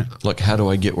 Right. Like, how do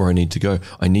I get where I need to go?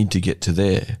 I need to get to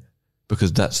there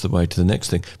because that's the way to the next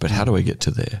thing. But how do I get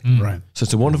to there? Right. So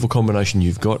it's a wonderful combination.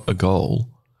 You've got a goal,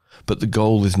 but the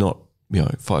goal is not,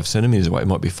 5 centimeters away. It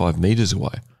might be 5 meters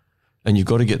away. And you've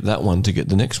got to get that one to get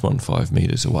the next one 5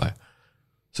 meters away.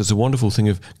 So it's a wonderful thing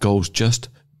of goals just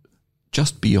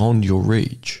beyond your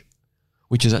reach,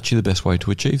 which is actually the best way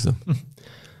to achieve them.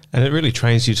 And it really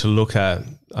trains you to look at,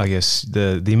 I guess,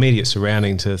 the immediate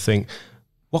surrounding to think,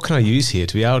 what can I use here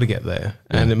to be able to get there?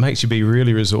 And it makes you be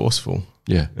really resourceful.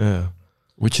 Yeah. Yeah.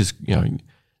 Which is,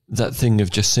 that thing of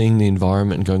just seeing the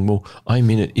environment and going, well, I'm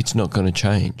in it, it's not going to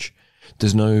change.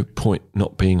 There's no point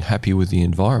not being happy with the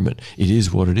environment. It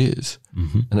is what it is.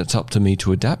 And it's up to me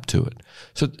to adapt to it.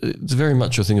 So it's very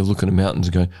much a thing of looking at mountains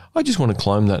and going, I just want to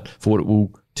climb that for what it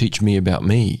will teach me about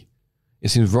me. It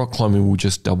seems rock climbing will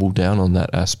just double down on that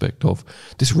aspect of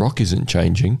this rock isn't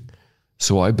changing,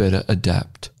 so I better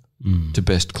adapt to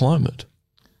best climb it.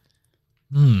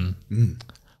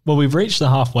 Well, we've reached the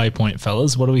halfway point,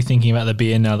 fellas. What are we thinking about the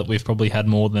beer now that we've probably had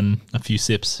more than a few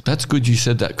sips? That's good you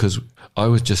said that, because I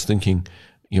was just thinking,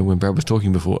 when Brad was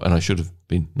talking before, and I should have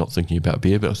been not thinking about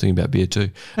beer, but I was thinking about beer too.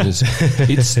 And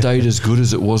it stayed as good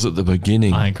as it was at the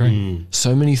beginning. I agree.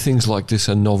 So many things like this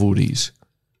are novelties.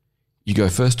 You go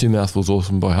first 2 mouthfuls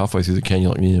awesome, by halfway through the can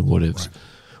you're like, yeah, whatevs. Right.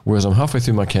 Whereas I'm halfway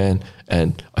through my can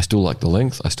and I still like the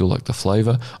length, I still like the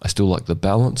flavour, I still like the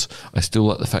balance, I still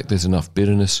like the fact there's enough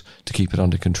bitterness to keep it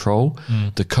under control.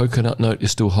 The coconut note is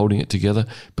still holding it together,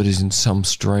 but is in some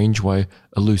strange way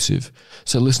elusive.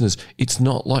 So listeners, it's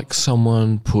not like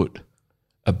someone put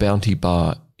a Bounty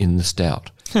bar in the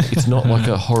stout. It's not like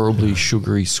a horribly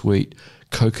sugary sweet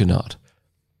coconut.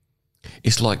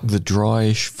 It's like the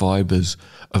dryish fibres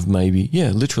of maybe,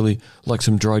 literally like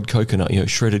some dried coconut,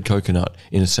 shredded coconut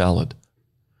in a salad,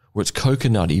 where it's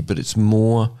coconutty, but it's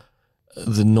more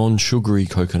the non-sugary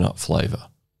coconut flavour.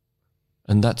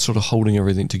 And that's sort of holding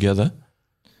everything together.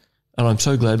 And I'm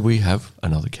so glad we have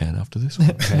another can after this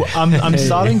one. Well, I'm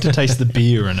starting to taste the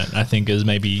beer in it, I think, is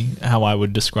maybe how I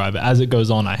would describe it. As it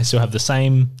goes on, I still have the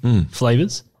same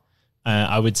flavours.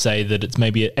 I would say that it's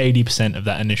maybe at 80% of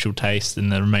that initial taste,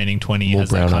 and the remaining 20 More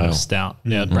has that kind ale. of stout.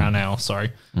 Yeah, brown ale,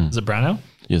 sorry. Is it brown ale?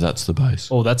 Yeah, that's the base.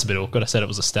 Oh, that's a bit awkward. I said it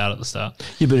was a stout at the start.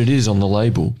 Yeah, but it is on the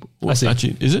label. Well, I see.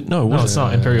 Actually, is it? No, No, it's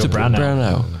not. Imperial it's a brown ale. brown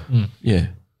ale. Yeah.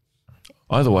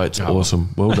 Either way, it's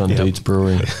awesome. Well done, Deeds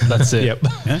Brewing. That's it.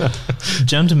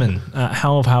 Gentlemen,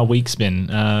 how have our weeks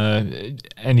been?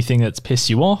 Anything that's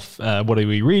pissed you off? What are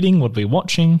we reading? What are we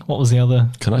watching? What was the other?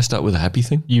 Can I start with a happy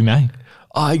thing? You may.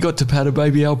 I got to pat a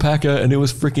baby alpaca and it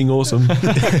was freaking awesome.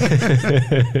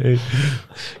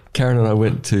 Karen and I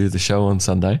went to the show on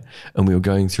Sunday and we were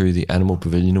going through the animal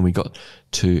pavilion and we got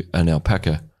to an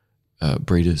alpaca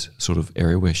breeder's sort of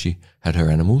area where she had her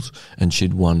animals and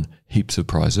she'd won heaps of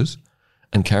prizes.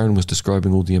 And Karen was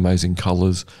describing all the amazing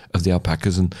colours of the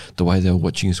alpacas and the way they were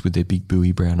watching us with their big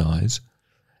buoy brown eyes.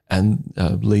 And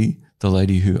Lee, the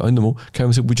lady who owned them all, came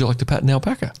and said, would you like to pat an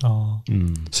alpaca? Oh.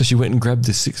 So she went and grabbed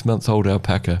this 6-month-old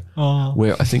alpaca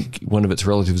where I think one of its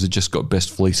relatives had just got best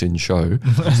fleece in show.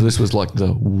 So this was like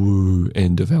the woo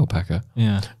end of alpaca.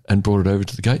 Yeah. And brought it over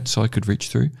to the gate so I could reach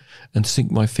through and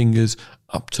sink my fingers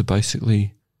up to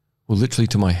basically, well, literally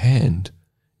to my hand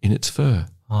in its fur.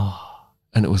 Oh.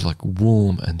 And it was like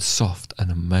warm and soft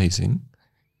and amazing.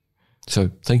 So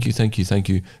thank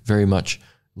you very much,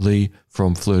 Lee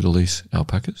from Fleur de Lis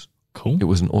Alpacas. Cool. It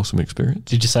was an awesome experience.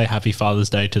 Did you say Happy Father's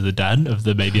Day to the dad of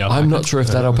the baby alpaca? I'm not sure if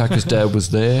that alpaca's dad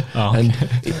was there. Oh, okay. And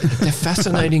they're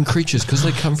fascinating creatures because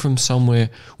they come from somewhere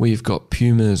where you've got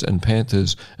pumas and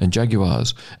panthers and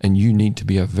jaguars, and you need to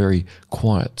be a very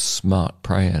quiet, smart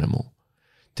prey animal.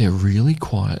 They're really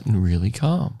quiet and really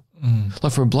calm.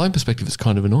 Like from a blind perspective, it's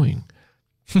kind of annoying.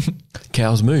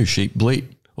 Cows moo, sheep bleat,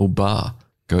 or bar,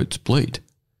 goats bleat.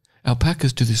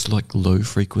 Alpacas do this like low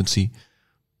frequency,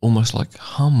 almost like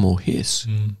hum or hiss.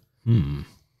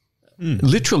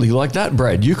 Literally like that,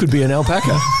 Brad. You could be an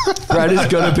alpaca. Brad is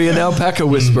going to be an alpaca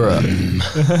whisperer.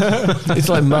 It's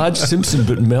like Marge Simpson,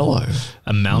 but mellow.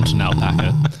 A mountain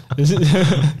alpaca. Is it?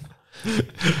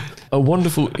 A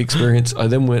wonderful experience. I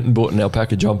then went and bought an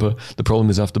alpaca jumper. The problem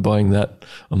is after buying that,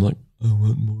 I'm like, I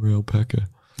want more alpaca.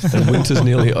 And winter's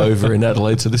nearly over in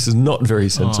Adelaide, so this is not very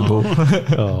sensible.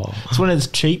 It's when it's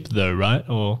cheap though, right?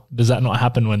 Or does that not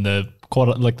happen when the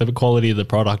quality of the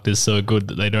product is so good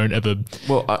that they don't ever?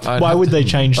 Well, why would they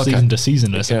change season to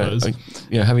season? I suppose.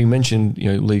 Having mentioned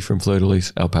Lee from Fleur de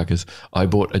Lis Alpacas, I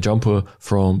bought a jumper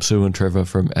from Sue and Trevor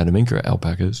from Adaminka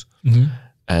Alpacas,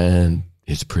 and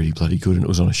it's pretty bloody good, and it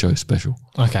was on a show special.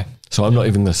 Okay. So I'm not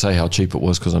even going to say how cheap it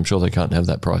was because I'm sure they can't have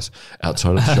that price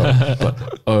outside of the shop.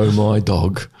 But oh my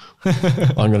dog,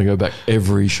 I'm going to go back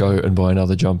every show and buy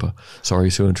another jumper. Sorry,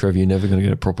 Sue and Trevor, you're never going to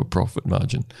get a proper profit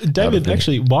margin. David,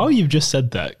 actually, while you've just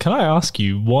said that, can I ask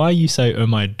you why you say "oh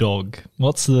my dog"?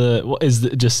 What is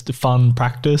it just fun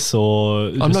practice or?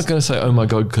 I'm not going to say "oh my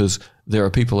god" because there are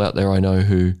people out there I know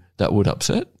who that would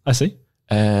upset. I see.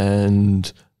 And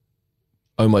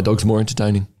 "oh my dog's" more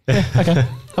entertaining. Yeah, okay.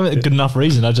 I mean, a good enough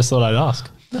reason. I just thought I'd ask.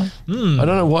 I don't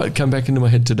know why it came back into my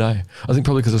head today. I think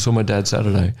probably because I saw my dad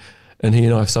Saturday, and he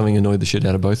and I, if something annoyed the shit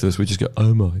out of both of us, we just go,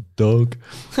 "Oh my dog,"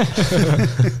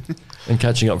 and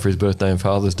catching up for his birthday and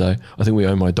Father's Day. I think we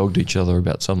 "oh my dog" to each other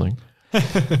about something.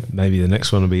 Maybe the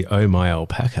next one will be "oh my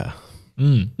alpaca."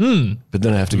 But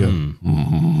then I have to go.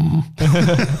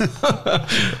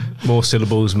 More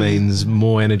syllables means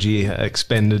more energy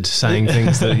expended saying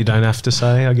things that you don't have to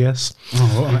say, I guess.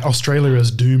 Oh, I mean, Australia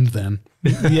is doomed then.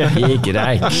 Yeah,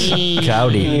 g'day.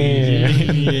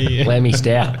 Cody. Lammy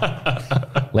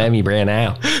stout. Lammy brown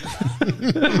ale.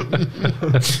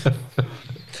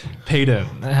 Peter,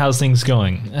 how's things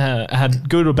going? Had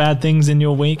good or bad things in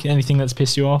your week? Anything that's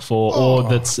pissed you off or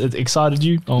that's excited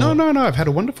you? Or? No. I've had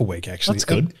a wonderful week, actually. That's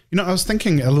good. I was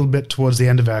thinking a little bit towards the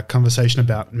end of our conversation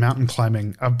about mountain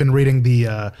climbing. I've been reading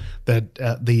I'm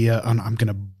going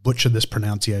to butcher this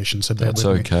pronunciation, so bear That's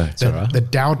with okay. me. It's all right. The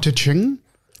Tao Te Ching,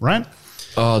 right?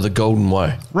 Oh, the Golden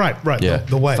Way. Right. Yeah,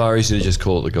 The way. Far easier to just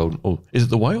call it the Golden. Oh, is it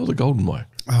the Way or the Golden Way?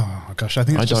 Oh gosh, I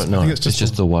think it's I don't know. think it's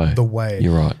just the way. The way.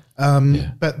 You're right.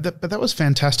 But that was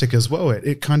fantastic as well.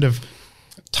 It kind of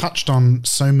touched on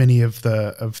so many of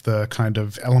the kind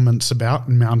of elements about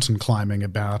mountain climbing,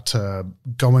 about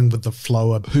going with the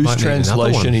flow. Whose Might need another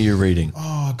translation one. are you reading?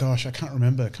 Oh gosh, I can't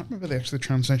remember. The actual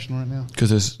translation right now.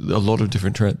 Because there's a lot of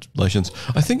different translations.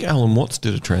 I think Alan Watts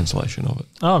did a translation of it.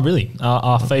 Oh, really?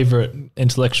 Our favourite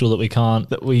intellectual that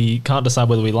we can't decide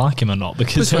whether we like him or not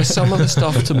because So some of the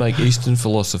stuff to make Eastern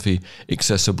philosophy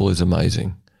accessible is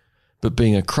amazing. But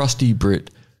being a crusty Brit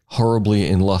horribly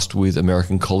in lust with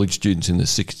American college students in the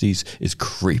 60s is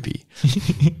creepy.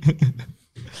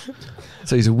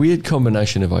 So he's a weird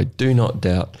combination of I do not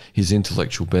doubt his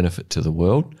intellectual benefit to the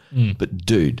world, but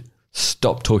dude,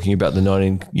 stop talking about the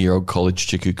 19-year-old college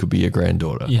chick who could be your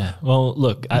granddaughter. Yeah. Well,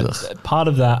 look, part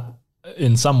of that,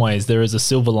 in some ways, there is a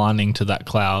silver lining to that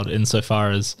cloud insofar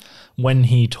as when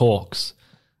he talks,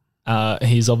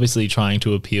 he's obviously trying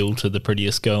to appeal to the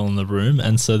prettiest girl in the room.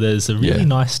 And so there's a really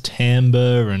nice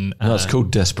timbre and... No, it's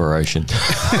called desperation.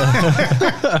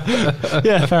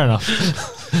 yeah, fair enough.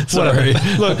 Sorry.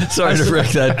 Look, sorry to wreck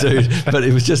that, dude, but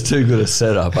it was just too good a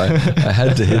setup. I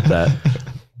had to hit that.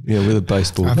 Yeah, with a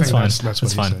baseball. I think fine. that's what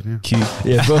That's he fine. said. Yeah. Cute.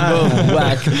 Yeah, boom, boom,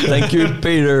 whack. Thank you,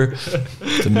 Peter.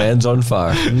 The man's on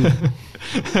fire.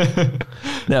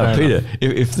 Now, Peter,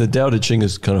 if the Tao Te Ching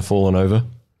has kind of fallen over,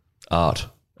 art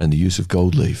and the use of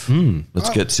gold leaf. Let's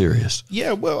get serious.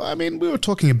 Yeah, well, I mean, we were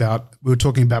talking about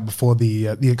before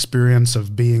the experience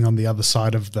of being on the other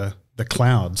side of the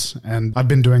clouds, and I've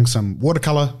been doing some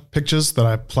watercolor pictures that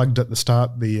I plugged at the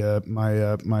start. My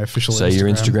official Say your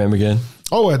Instagram again.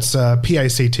 Oh, it's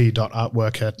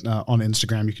pact.artwork on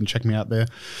Instagram. You can check me out there.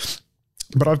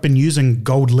 But I've been using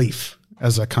gold leaf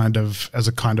as a kind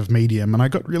of medium, and I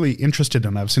got really interested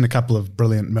in it. I've seen a couple of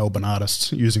brilliant Melbourne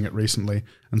artists using it recently,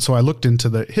 and so I looked into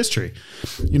the history.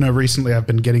 Recently I've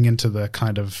been getting into the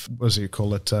kind of, what do you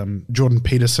call it, Jordan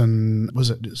Peterson,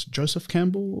 is Joseph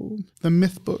Campbell, the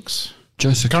myth books?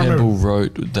 Joseph Campbell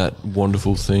wrote that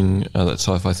wonderful thing, that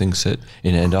sci-fi thing set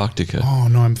in Antarctica. Oh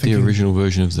no, I'm thinking the original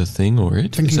version of The Thing or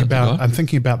It. I'm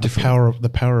thinking about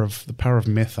the power of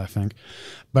myth, I think.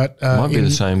 But might be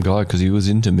the same guy because he was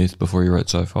into myth before he wrote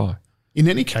sci-fi. In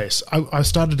any case, I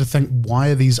started to think, why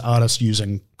are these artists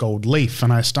using gold leaf?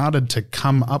 And I started to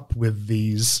come up with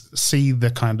see the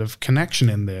kind of connection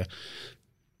in there.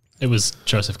 It was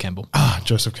Joseph Campbell.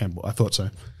 Joseph Campbell. I thought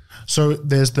so. So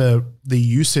there's the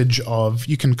usage of,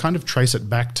 you can kind of trace it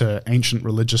back to ancient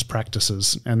religious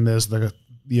practices, and there's the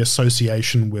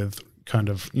association with kind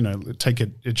of, take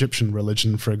Egyptian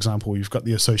religion, for example. You've got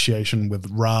the association with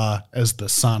Ra as the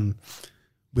sun,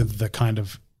 with the kind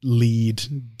of lead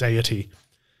deity.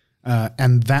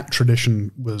 And that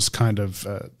tradition was kind of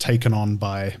taken on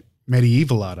by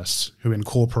medieval artists who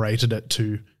incorporated it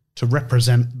to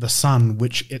represent the sun,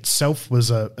 which itself was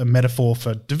a metaphor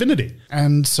for divinity.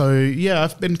 And so, yeah,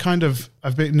 I've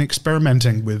been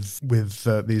experimenting with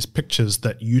these pictures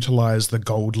that utilize the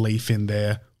gold leaf in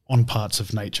there on parts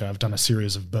of nature. I've done a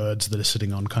series of birds that are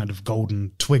sitting on kind of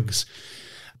golden twigs.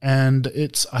 And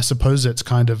I suppose it's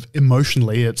kind of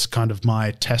emotionally, it's kind of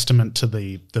my testament to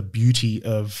the beauty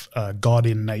of God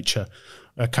in nature,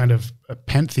 a kind of a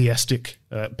pantheistic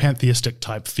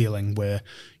type feeling where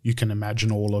you can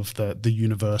imagine all of the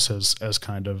universe as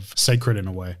kind of sacred in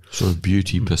a way. Sort of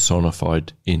beauty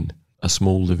personified in a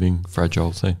small, living,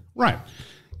 fragile thing. Right.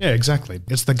 Yeah, exactly.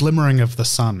 It's the glimmering of the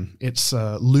sun. It's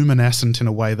luminescent in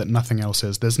a way that nothing else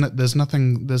is. There's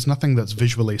nothing that's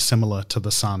visually similar to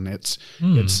the sun. It's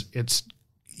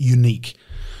unique,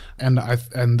 and I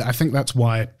think that's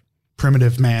why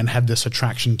primitive man had this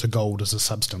attraction to gold as a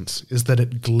substance, is that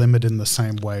it glimmered in the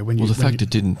same way. When you, Well, the fact it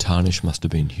didn't tarnish must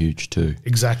have been huge too.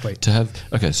 exactly. To have,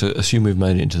 okay, so assume we've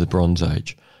made it into the Bronze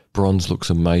Age. Bronze looks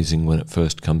amazing when it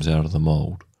first comes out of the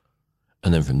mould.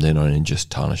 And then from then on, it just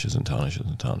tarnishes and tarnishes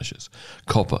and tarnishes.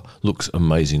 Copper looks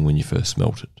amazing when you first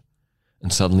smelt it.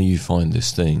 And suddenly you find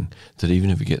this thing that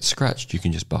even if it gets scratched, you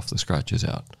can just buff the scratches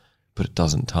out. But it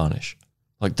doesn't tarnish.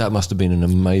 Like, that must have been an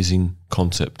amazing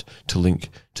concept to link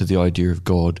to the idea of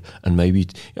God. And maybe,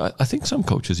 I think some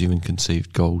cultures even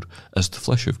conceived gold as the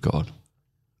flesh of God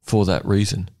for that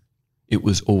reason. It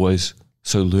was always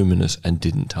so luminous and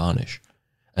didn't tarnish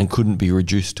and couldn't be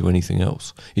reduced to anything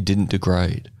else. It didn't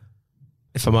degrade.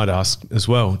 If I might ask as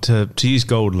well, to use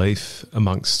gold leaf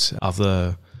amongst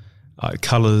other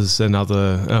colours and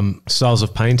other styles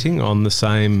of painting on the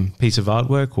same piece of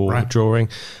artwork or drawing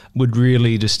would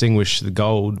really distinguish the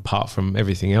gold apart from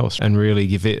everything else and really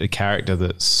give it a character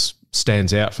that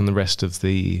stands out from the rest of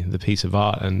the piece of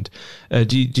art. And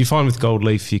do you find with gold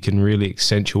leaf you can really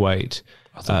accentuate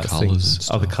Other colours,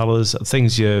 other colours,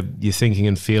 things you're thinking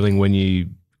and feeling when you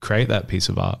create that piece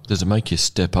of art? Does it make you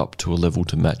step up to a level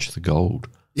to match the gold?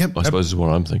 Yep, I suppose is what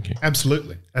I'm thinking.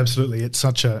 Absolutely. It's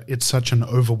such an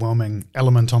overwhelming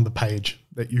element on the page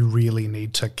that you really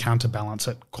need to counterbalance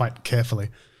it quite carefully.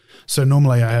 So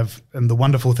normally I have, and the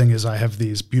wonderful thing is I have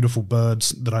these beautiful birds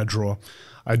that I draw.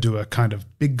 I do a kind of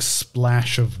big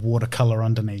splash of watercolor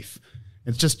underneath.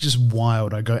 It's just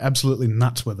wild. I go absolutely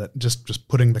nuts with it, just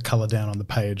putting the color down on the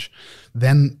page.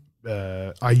 Then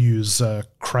I use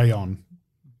dark crayon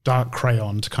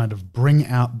to kind of bring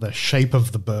out the shape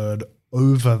of the bird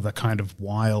over the kind of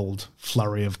wild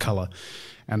flurry of color.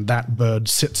 And that bird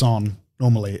sits on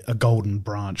normally a golden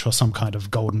branch or some kind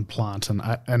of golden plant.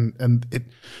 And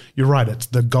you're right, it's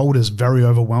the gold is very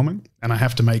overwhelming and I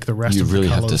have to make the rest You of the really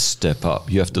colors. have to step up.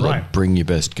 You have to Right. bring your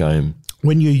best game.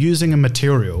 When you're using a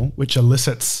material which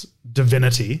elicits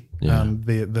divinity, Yeah.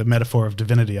 the metaphor of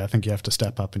divinity, I think you have to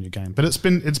step up in your game. But it's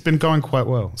been going quite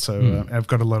well. So I've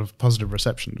got a lot of positive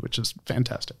reception, which is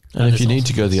fantastic. And if you need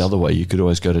to go the other way, you could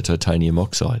always go to titanium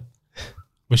oxide.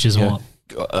 Which is what?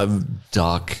 A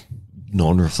dark,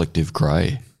 non-reflective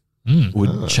grey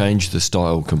would change the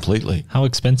style completely. How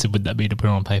expensive would that be to put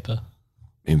on paper?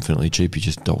 Infinitely cheap. You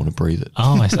just don't want to breathe it.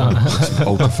 Oh, I see.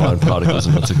 Ultrafine particles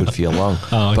are not so good for your lung.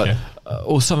 Oh, okay. But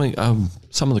or something.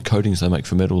 Some of the coatings they make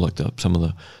for metal, like some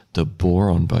of the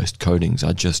boron-based coatings,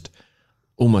 are just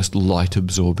almost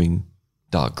light-absorbing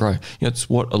dark grey. It's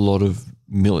what a lot of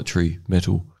military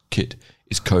metal kit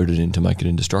is coated in to make it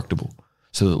indestructible,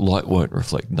 so that light won't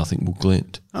reflect, nothing will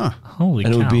glint. Holy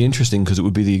And cow. it would be interesting because it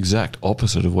would be the exact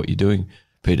opposite of what you're doing,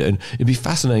 Peter. And it'd be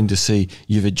fascinating to see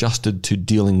you've adjusted to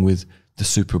dealing with the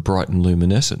super bright and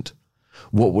luminescent.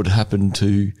 What would happen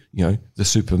to, the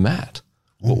super matte?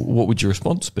 What would your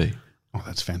response be? Oh,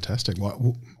 that's fantastic. I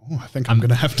think I'm going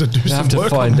to have to do You some have to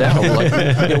work on find that.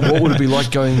 out, what would it be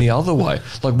like going the other way?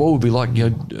 Like, what would it be like,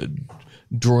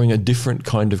 drawing a different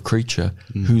kind of creature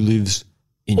who lives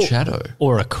in shadow?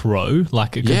 Or a crow,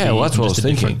 like it could Yeah, be well, that's what I just was a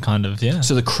different thinking. kind of, yeah.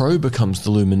 So the crow becomes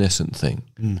the luminescent thing.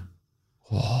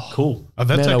 Cool. Oh,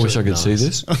 that's Man, I wish I actually could see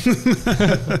nice. this.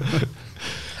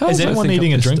 How Is did I anyone think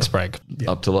needing up a this drinks stuff? break?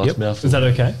 Up to last mouthful. Is that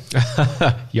okay?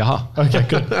 Yeah. Okay,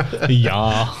 good.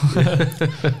 Yeah.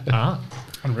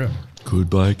 Unreal.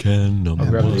 Goodbye, Ken.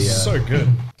 So good.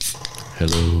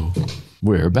 Hello.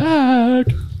 We're back.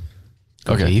 Good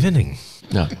Okay. evening.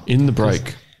 Now, in the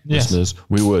break, Yes. listeners,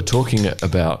 we were talking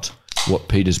about what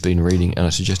Peter's been reading, and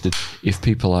I suggested if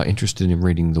people are interested in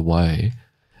reading The Way,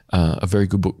 a very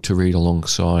good book to read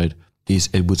alongside is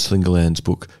Edward Slingerland's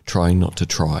book, Trying Not to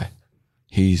Try.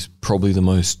 He's probably the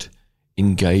most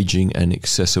engaging and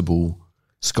accessible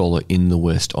scholar in the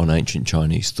West on ancient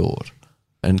Chinese thought,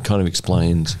 and kind of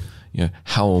explains,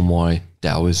 how and why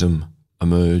Taoism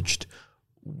emerged,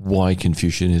 why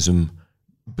Confucianism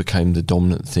became the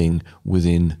dominant thing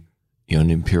within an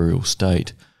imperial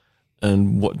state,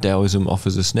 and what Taoism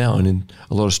offers us now. And in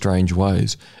a lot of strange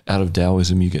ways, out of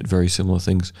Taoism you get very similar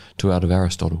things to out of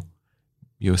Aristotle.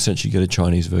 You essentially get a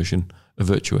Chinese version of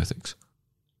virtue ethics.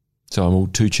 So I'm all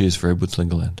 2 cheers for Edward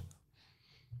Slingerland,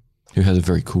 who has a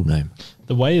very cool name.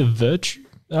 The Way of Virtue.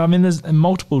 I mean, there's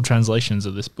multiple translations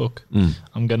of this book.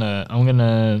 I'm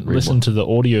gonna listen to the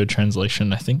audio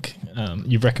translation. I think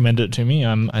you've recommended it to me.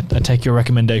 I take your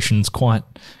recommendations quite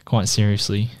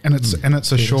seriously. And it's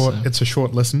a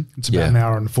short listen. It's about an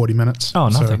hour and 40 minutes. Oh,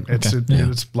 nothing. So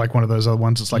it's like one of those other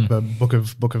ones. It's like the Book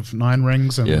of Nine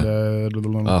Rings and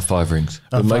 5 rings.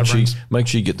 But 5 rings. make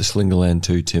sure you get the Slingerland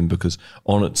too, Tim, because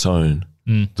on its own,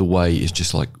 The Way is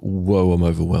just like, whoa, I'm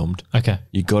overwhelmed. Okay.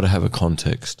 You got to have a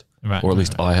context Right. Or at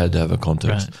least I had to have a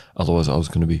context. Right. Otherwise, I was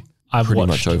going to be I've pretty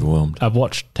watched- much overwhelmed. I've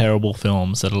watched terrible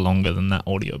films that are longer than that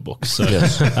audiobook. So,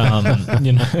 Yes.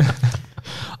 you know,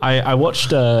 I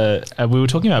watched, we were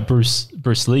talking about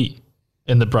Bruce Lee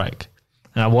in the break,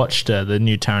 and I watched the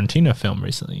new Tarantino film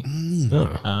recently.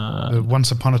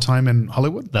 Once Upon a Time in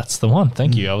Hollywood. That's the one.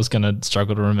 Thank you. I was going to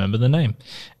struggle to remember the name.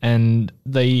 And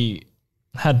they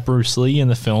had Bruce Lee in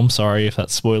the film. Sorry if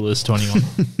that's spoilers to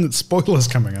anyone. Spoilers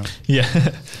coming up. Yeah.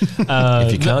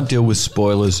 If you can't deal with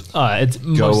spoilers, It's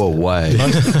go away.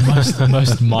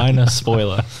 most minor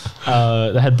spoiler.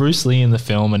 They had Bruce Lee in the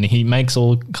film, and he makes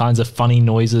all kinds of funny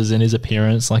noises in his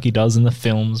appearance, like he does in the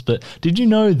films. But did you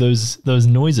know those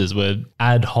noises were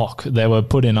ad hoc? They were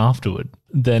put in afterward.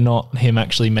 They're not him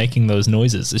actually making those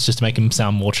noises. It's just to make him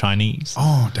sound more Chinese.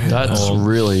 Oh, damn. That's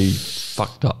really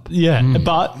fucked up. Yeah,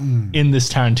 but in this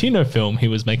Tarantino film, he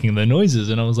was making the noises,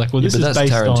 and I was like, "Well, this But is that's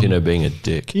based Tarantino on." being a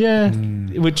dick. Yeah,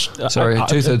 which Sorry, I-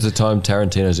 2/3 of the time,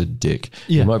 Tarantino's a dick.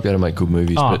 Yeah. He might be able to make good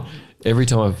movies, Oh. but every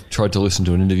time I've tried to listen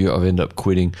to an interview, I've ended up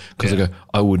quitting because I go,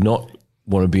 I would not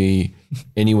want to be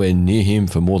anywhere near him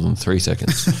for more than 3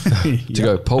 seconds. To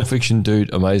go, Pulp Fiction,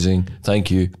 dude, amazing.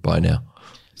 Thank you. Bye now.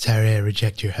 Sorry, I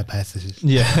reject your hypothesis.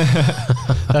 Yeah,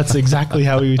 that's exactly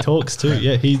how he talks too.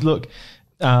 Yeah,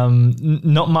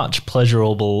 not much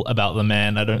pleasurable about the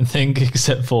man, I don't think,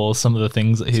 except for some of the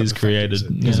things that he's created.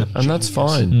 Yeah. And that's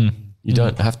fine. You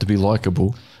don't have to be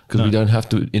likable because we don't have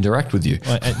to interact with you.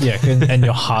 And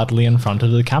you're hardly in front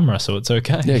of the camera, so it's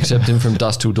okay. Yeah, except him from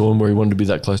Dusk Till Dawn where he wanted to be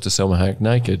that close to Selma Hayek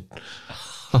naked.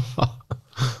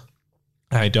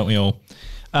 Hey, don't we all?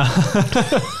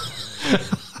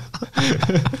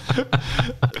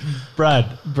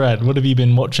 Brad, what have you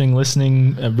been watching,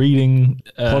 listening, reading,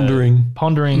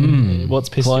 pondering? What's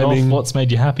pissed you Climbing. off? What's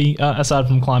made you happy? Aside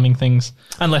from climbing things,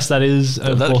 unless that is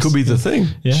of That course, could be the thing.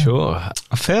 Yeah. Sure.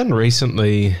 I found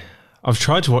recently, I've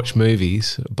tried to watch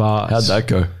movies, but How'd that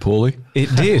go? Poorly?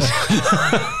 it did.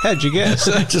 How'd you guess?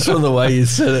 Just from the way you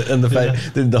said it and the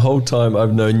fact that the whole time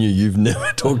I've known you, you've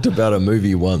never talked about a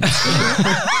movie once.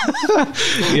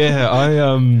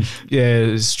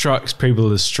 It strikes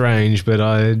people as strange, but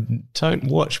I don't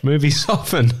watch movies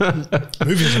often.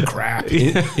 Movies are crap.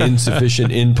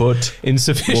 Insufficient input.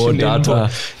 Insufficient More data.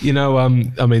 input. You know, I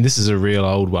mean, this is a real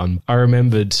old one. I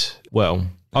remembered, well,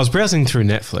 I was browsing through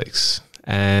Netflix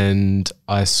and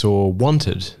I saw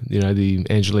Wanted, you know, the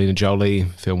Angelina Jolie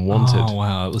film Wanted. Oh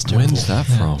wow, it was terrible. When's that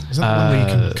from? Is that the one where you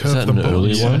can curve that the an early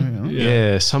balls? one?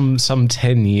 Yeah, some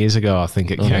 10 years ago, I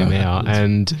think it came out.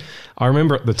 And I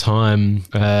remember at the time,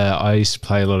 I used to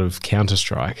play a lot of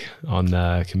Counter-Strike on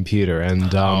the computer.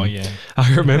 And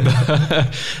I remember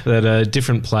that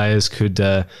different players could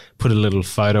put a little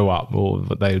photo up, or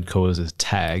what they would call as a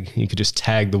tag. You could just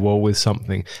tag the wall with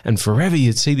something. And forever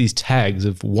you'd see these tags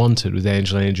of Wanted with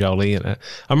Angelina Jolie in it.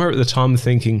 I remember at the time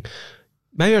thinking,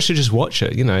 maybe I should just watch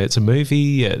it. You know, it's a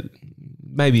movie.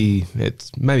 Maybe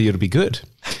it'll be good.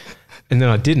 And then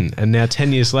I didn't. And now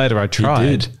 10 years later, I tried.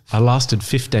 did. I lasted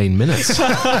 15 minutes.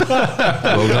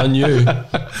 Well done, you.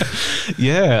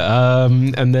 Yeah.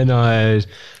 And then I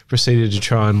proceeded to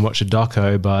try and watch a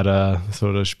doco, but I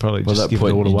thought I should probably By just that give it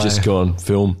point, all you away. just gone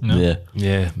film. Yeah.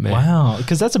 Yeah, man. Wow,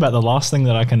 because that's about the last thing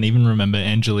that I can even remember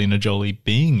Angelina Jolie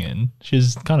being in.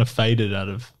 She's kind of faded out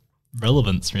of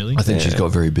relevance, really. I think she's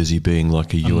got very busy being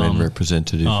like a UN mum.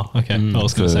 representative. Oh, okay. I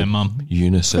was going to for say mum.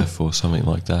 UNICEF or something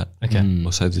like that. Okay.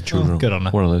 Or Save the Children. good on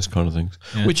her. One of those kind of things.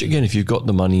 Which, again, if you've got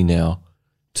the money now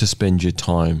to spend your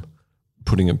time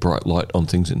putting a bright light on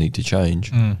things that need to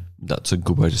change, that's a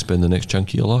good way to spend the next chunk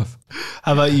of your life.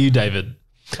 How about you, David?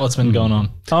 What's been going on?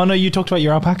 Oh, no, you talked about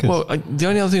your alpacas. Well, the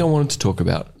only other thing I wanted to talk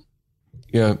about,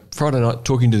 Friday night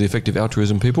talking to the effective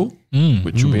altruism people,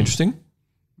 which will be interesting.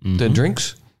 Then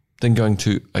drinks. Then going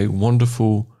to a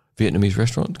wonderful Vietnamese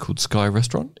restaurant called Sky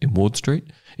Restaurant in Ward Street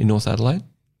in North Adelaide.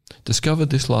 Discovered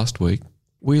this last week.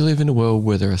 We live in a world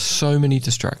where there are so many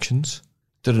distractions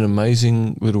that an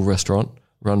amazing little restaurant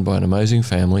run by an amazing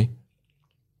family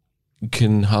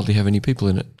can hardly have any people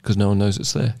in it because no one knows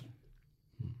it's there.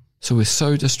 So we're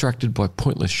so distracted by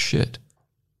pointless shit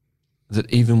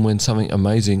that even when something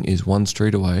amazing is one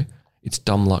street away, it's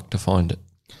dumb luck to find it.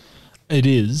 it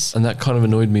is. And that kind of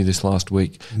annoyed me this last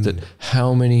week, that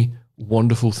how many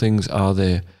wonderful things are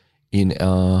there in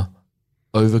our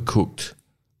overcooked,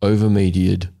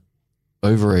 over-mediated,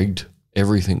 over-egged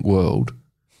everything world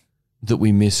that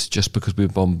we miss just because we're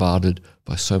bombarded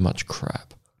by so much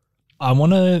crap. I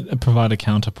want to provide a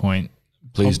counterpoint.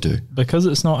 Please do. Because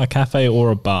it's not a cafe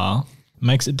or a bar,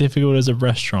 makes it difficult as a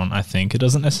restaurant, I think. It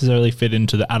doesn't necessarily fit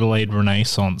into the Adelaide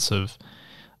renaissance of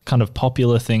kind of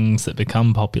popular things that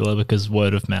become popular because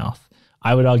word of mouth.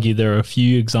 I would argue there are a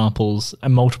few examples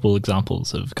and multiple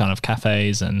examples of kind of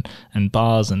cafes and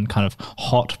bars and kind of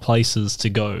hot places to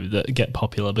go that get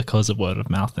popular because of word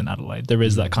of mouth in Adelaide. There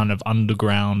is that kind of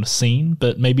underground scene,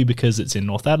 but maybe because it's in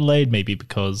North Adelaide, maybe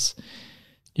because...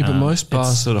 Yeah, but most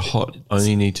bars that are hot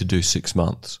only need to do 6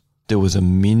 months. There was a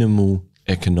minimal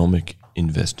economic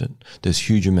investment. There's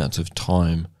huge amounts of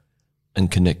time and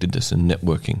connectedness and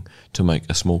networking to make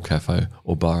a small cafe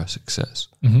or bar a success.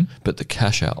 Mm-hmm. But the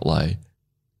cash outlay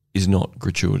is not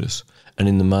gratuitous. And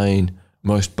in the main,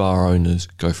 most bar owners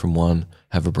go from one,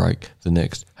 have a break, the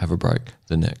next, have a break,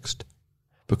 the next.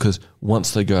 Because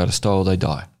once they go out of style, they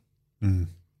die. Mm.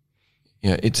 You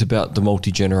know, it's about the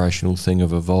multi-generational thing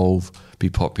of evolve, be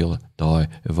popular, die,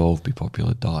 evolve, be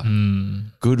popular, die.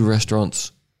 Good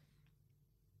restaurants,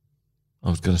 I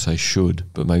was going to say should,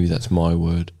 but maybe that's my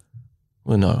word.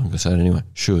 Well, no, I'm going to say it anyway.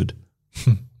 Should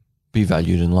be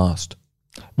valued and last.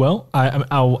 Well,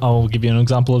 I'll give you an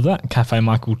example of that. Cafe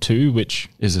Michael 2, which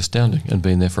Is astounding and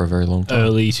been there for a very long time.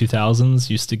 early 2000s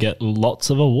used to get lots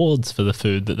of awards for the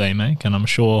food that they make. And I'm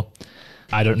sure,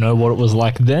 I don't know what it was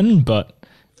like then, but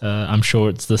I'm sure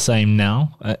it's the same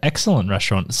now. Excellent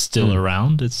restaurant, still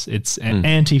around. It's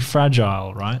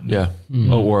anti-fragile, right? Yeah.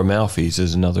 Or a Malfi's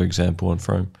is another example on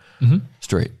Frome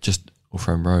Street, or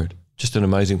Frome Road. Just an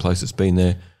amazing place that's been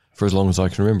there for as long as I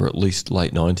can remember, at least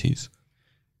late 90s.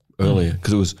 Earlier,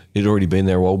 because it'd already been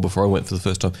there a while before I went for the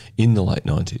first time in the late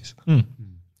 90s.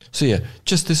 So yeah,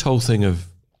 just this whole thing of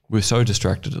we're so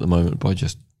distracted at the moment by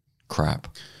just crap.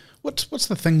 What's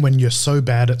the thing when you're so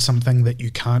bad at something that you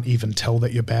can't even tell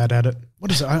that you're bad at it? What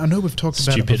is it? I know we've talked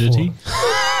about Stupidity. it before.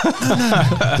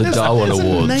 The Darwin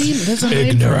Awards. There's a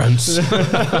name for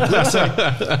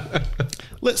it.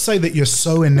 Let's say that you're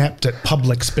so inept at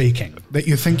public speaking that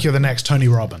you think you're the next Tony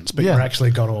Robbins, but you're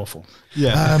actually god awful.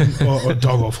 Yeah. Or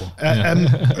dog awful.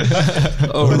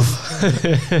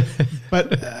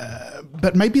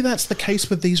 But maybe that's the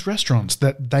case with these restaurants,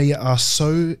 that they are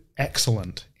so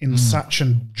excellent in such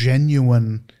a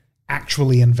genuine,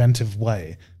 actually inventive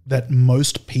way that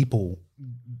most people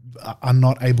are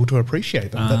not able to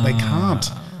appreciate them, that they can't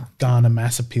garner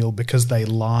mass appeal because they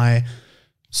lie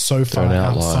so far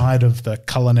outside of the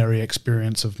culinary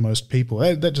experience of most people.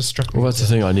 That just struck me. Well, that's the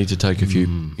thing. I need to take a few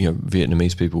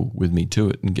Vietnamese people with me to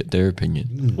it and get their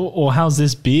opinion. Or how's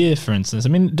this beer, for instance? I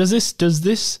mean, does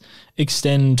this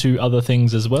extend to other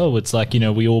things as well? It's like,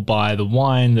 we all buy the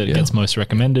wine that gets most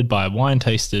recommended by wine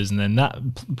tasters, and then that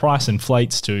price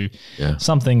inflates to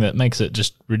something that makes it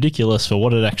just ridiculous for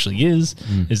what it actually is.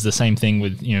 Is the same thing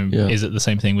with, is it the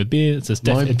same thing with beer? It's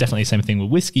definitely the same thing with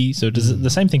whiskey. So does the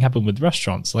same thing happen with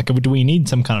restaurants? Like, do we need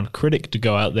some kind of critic to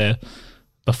go out there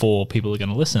before people are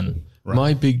going to listen? Right.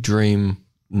 My big dream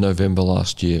November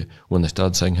last year, when they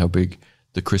started saying how big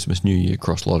the Christmas New Year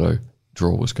cross lotto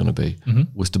draw was going to be,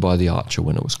 was to buy the Archer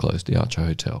when it was closed, the Archer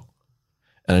Hotel.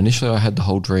 And initially I had the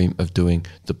whole dream of doing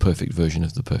the perfect version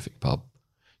of the perfect pub,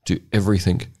 do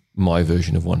everything my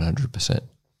version of 100%.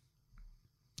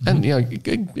 And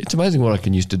it's amazing what I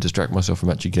can use to distract myself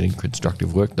from actually getting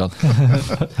constructive work done.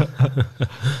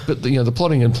 But the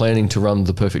plotting and planning to run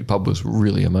the perfect pub was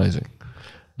really amazing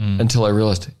until I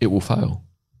realized it will fail.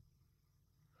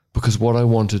 Because what I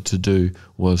wanted to do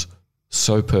was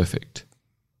so perfect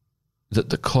that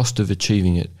the cost of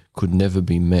achieving it could never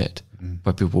be met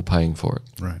by people paying for it.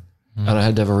 Right. And I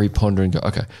had to have a reponder and go,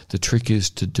 okay, the trick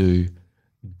is to do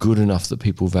good enough that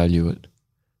people value it,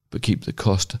 but keep the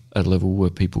cost at a level where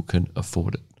people can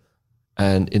afford it.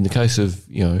 And in the case of,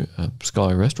 a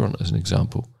Sky restaurant as an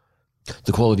example,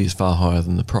 the quality is far higher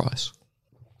than the price,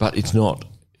 but it's not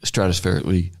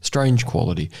stratospherically strange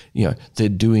quality. They're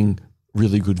doing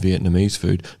really good Vietnamese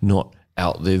food, not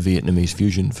out there Vietnamese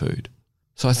fusion food.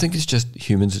 So I think it's just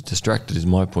humans are distracted is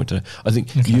my point. I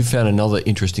think you've found another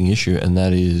interesting issue, and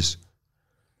that is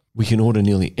we can order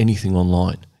nearly anything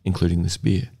online, including this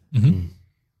beer.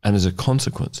 And as a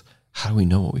consequence, how do we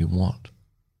know what we want?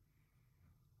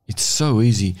 It's so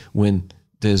easy when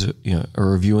there's a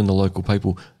review in the local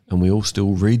paper and we all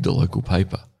still read the local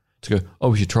paper to go, oh,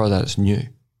 we should try that, it's new.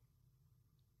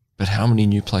 But how many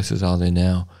new places are there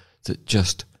now that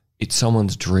just, it's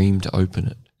someone's dream to open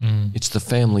it? It's the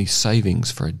family savings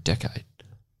for a decade.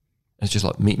 It's just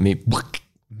like meet,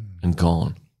 and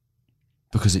gone.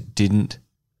 Because it didn't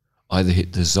either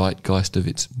hit the zeitgeist of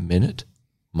its minute,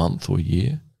 month or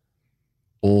year,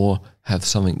 or have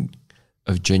something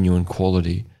of genuine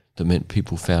quality that meant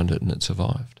people found it and it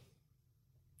survived.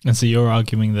 And so you're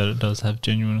arguing that it does have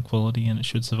genuine quality and it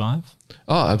should survive?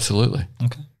 Oh, absolutely.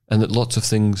 Okay. And that lots of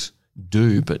things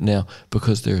do, but now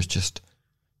because there's just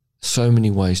so many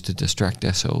ways to distract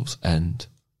ourselves and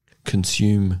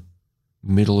consume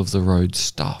middle of the road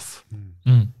stuff.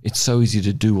 It's so easy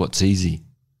to do what's easy.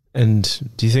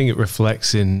 And do you think it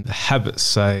reflects in the habits?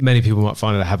 Say, many people might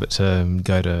find it a habit to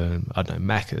go to, I don't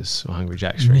know, Macca's or Hungry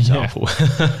Jack's, for example.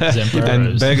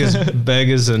 And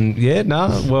burgers and,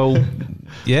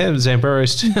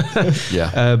 Zambreros too.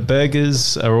 Yeah.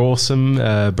 Burgers are awesome.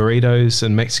 Burritos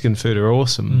and Mexican food are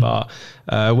awesome. But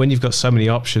when you've got so many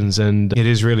options and it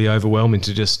is really overwhelming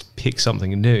to just pick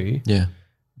something new,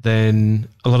 then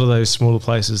a lot of those smaller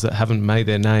places that haven't made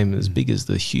their name as big as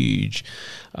the huge,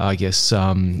 I guess,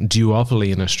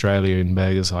 duopoly in Australia in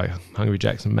burgers like Hungry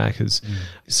Jack's and Macca's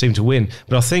seem to win.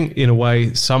 But I think in a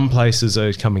way, some places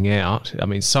are coming out. I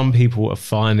mean, some people are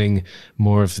finding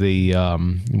more of the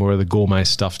gourmet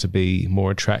stuff to be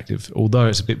more attractive, although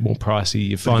it's a bit more pricey.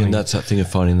 You're finding And that's that thing of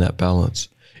finding that balance.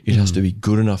 It has to be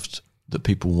good enough that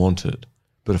people want it,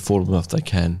 but affordable enough they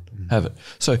can have it.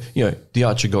 So, the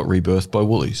Archer got rebirthed by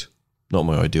Woolies. Not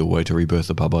my ideal way to rebirth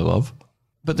a pub I love,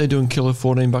 but they're doing killer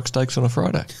 $14 steaks on a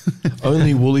Friday.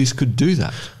 Only Woolies could do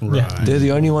that. Right. They're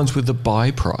the only ones with the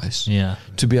buy price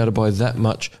to be able to buy that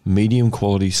much medium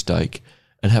quality steak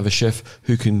and have a chef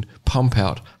who can pump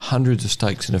out hundreds of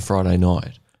steaks in a Friday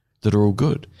night that are all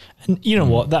good. And you know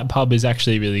what? That pub is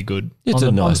actually really good. It's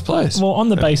a nice place. Well, on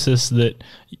the basis that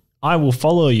I will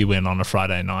follow you in on a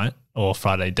Friday night or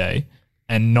Friday day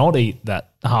and not eat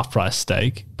that half-price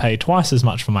steak, pay twice as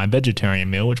much for my vegetarian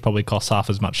meal, which probably costs half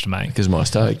as much to make. Because my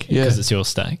steak. Yeah. Because it's your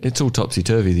steak. It's all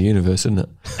topsy-turvy, the universe, isn't it?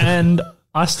 And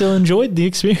I still enjoyed the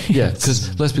experience. Yeah,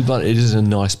 because let's be blunt, it is a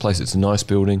nice place. It's a nice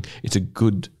building. It's a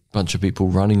good bunch of people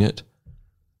running it.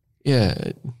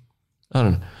 Yeah, I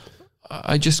don't know.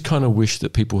 I just kind of wish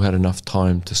that people had enough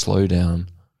time to slow down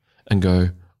and go,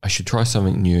 I should try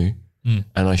something new. And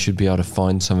I should be able to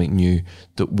find something new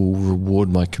that will reward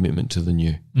my commitment to the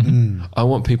new. I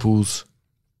want people's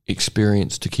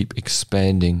experience to keep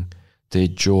expanding their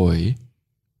joy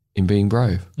in being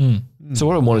brave. So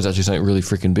what I want is actually something really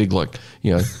freaking big, like,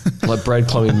 like Brad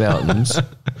climbing mountains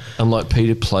and like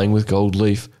Peter playing with gold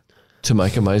leaf to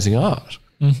make amazing art.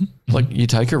 Like you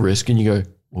take a risk and you go,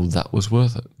 well, that was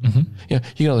worth it. You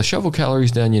can either shovel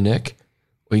calories down your neck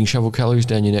or you can shovel calories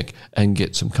down your neck and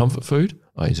get some comfort food,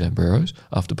 i.e. Zambreros,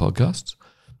 after podcasts.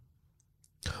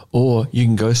 Or you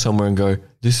can go somewhere and go,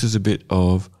 this is a bit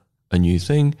of a new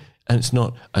thing and it's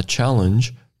not a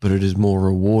challenge, but it is more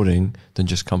rewarding than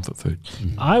just comfort food.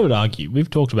 I would argue, we've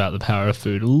talked about the power of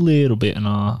food a little bit in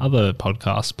our other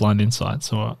podcast, Blind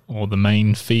Insights, or the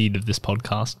main feed of this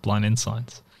podcast, Blind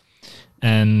Insights.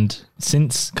 And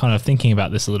since kind of thinking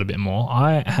about this a little bit more,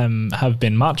 I have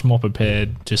been much more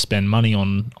prepared to spend money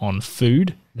on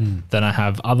food than I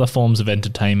have other forms of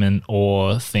entertainment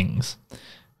or things,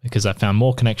 because I found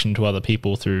more connection to other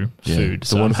people through food.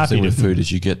 The wonderful thing with food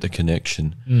is you get the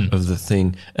connection of the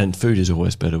thing, and food is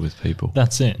always better with people.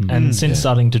 That's it. And since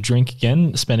starting to drink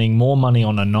again, spending more money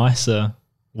on a nicer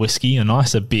whiskey, a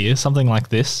nicer beer, something like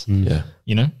this,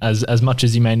 as much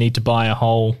as you may need to buy a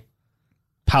whole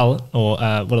pallet or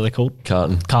what are they called?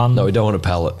 Carton. No, we don't want a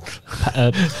pallet.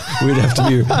 We'd have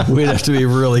to be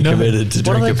really committed to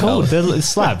drink a pallet. They're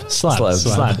slab.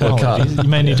 Carton. You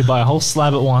may need to buy a whole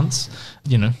slab at once.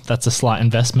 That's a slight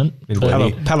investment.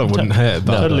 Pallet wouldn't hurt,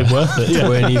 but totally worth it.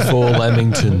 24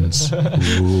 Lamingtons.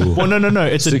 Ooh. Well, no.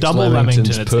 It's 6 a double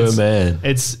Lamingtons Lamington. per man.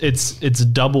 It's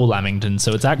double Lamington,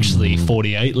 so it's actually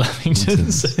 48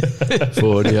 Lamingtons.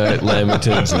 48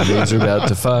 Lamingtons, and these are about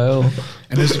to fail.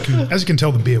 And as you can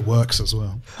tell, the beer works as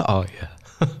well. Oh,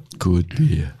 yeah. Good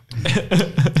beer.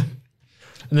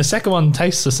 And the second one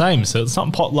tastes the same, so it's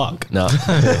not pot luck. No.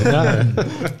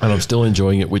 And I'm still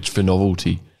enjoying it, which for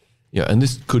novelty. Yeah, and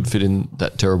this could fit in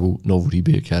that terrible novelty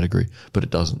beer category, but it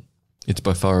doesn't. It's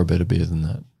by far a better beer than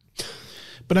that.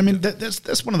 But I mean,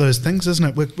 that's one of those things, isn't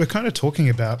it? We're kind of talking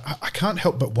about, I can't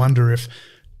help but wonder if,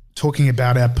 talking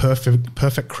about our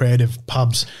perfect creative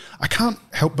pubs, I can't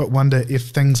help but wonder if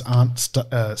things aren't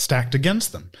stacked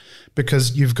against them,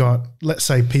 because you've got, let's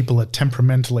say people are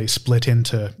temperamentally split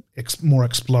into more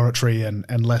exploratory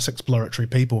and less exploratory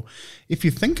people. If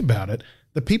you think about it,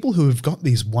 the people who have got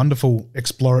these wonderful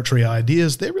exploratory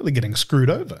ideas, they're really getting screwed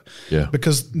over. Yeah.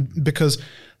 Because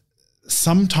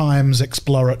sometimes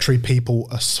exploratory people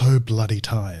are so bloody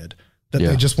tired that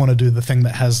they just want to do the thing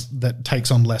that takes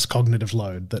on less cognitive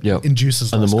load, that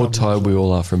induces and less the more cognitive tired load. we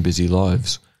all are from busy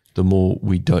lives, the more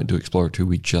we don't do exploratory,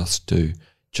 we just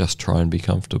try and be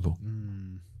comfortable.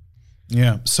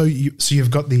 Yeah. So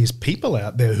you've got these people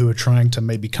out there who are trying to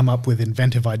maybe come up with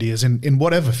inventive ideas in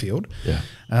whatever field. Yeah.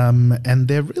 And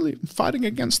they're really fighting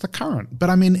against the current. But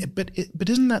I mean, but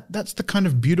isn't that's the kind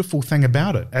of beautiful thing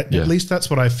about it? At least that's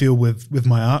what I feel with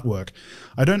my artwork.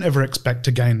 I don't ever expect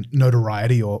to gain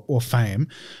notoriety or fame,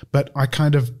 but I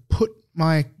kind of put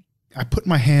my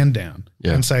hand down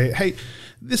and say, hey,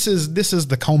 this is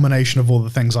the culmination of all the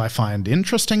things I find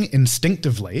interesting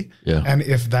instinctively. Yeah. And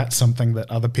if that's something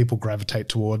that other people gravitate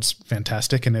towards,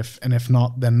 fantastic. And if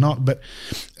not, then not. But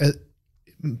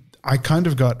I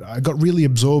got really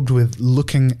absorbed with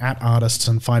looking at artists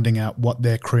and finding out what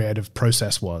their creative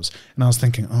process was. And I was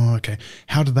thinking, oh, okay,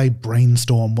 how do they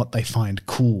brainstorm what they find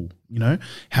cool? You know,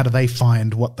 how do they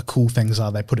find what the cool things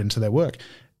are they put into their work?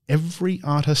 Every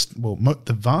artist, well,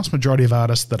 the vast majority of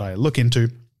artists that I look into,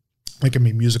 they can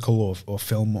be musical or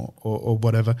film or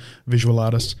whatever, visual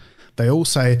artists, they all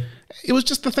say, it was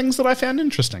just the things that I found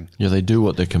interesting. Yeah, they do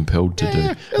what they're compelled to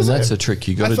do. And that's the trick.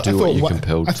 You got to do what you're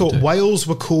compelled to do. I thought whales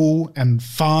were cool and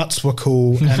farts were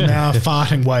cool, and now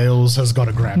farting whales has got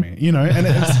a Grammy, you know,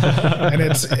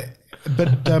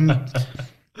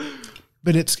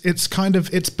 but it's kind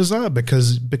of, it's bizarre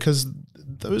because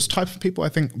those type of people, I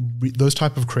think those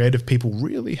type of creative people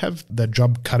really have their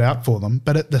job cut out for them.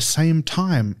 But at the same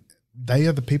time, they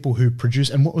are the people who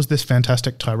produce. And what was this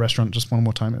fantastic Thai restaurant? Just one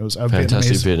more time. It was a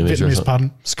fantastic Vietnamese restaurant.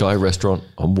 Pardon? Sky Restaurant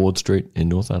on Ward Street in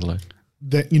North Adelaide.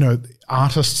 That, you know,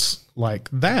 artists like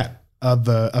that are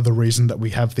the reason that we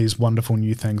have these wonderful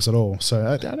new things at all. So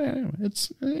I don't know,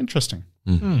 it's interesting.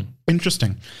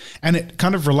 Interesting. And it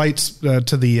kind of relates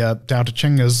to the Tao Te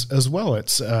Ching as well.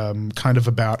 It's kind of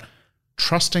about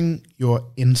trusting your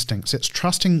instincts. It's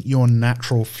trusting your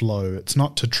natural flow. It's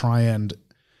not to try and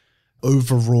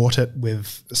overwrought it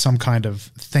with some kind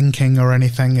of thinking or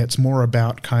anything. It's more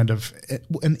about kind of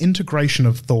an integration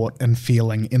of thought and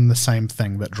feeling in the same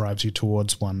thing that drives you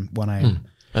towards one aim.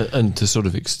 And to sort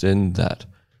of extend that,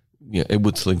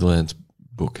 Edward Slingerland's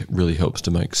book really helps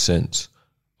to make sense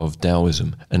of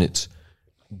Taoism, and it's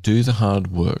do the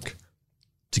hard work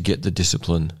to get the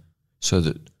discipline so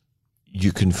that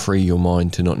you can free your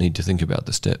mind to not need to think about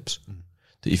the steps.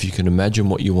 That if you can imagine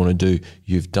what you want to do,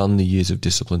 you've done the years of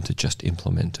discipline to just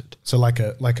implement it. So like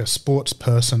a sports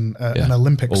person, an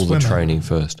Olympic swimmer, all the training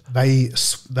first.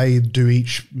 They do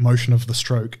each motion of the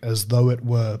stroke as though it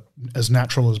were as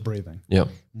natural as breathing. Yeah,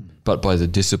 but by the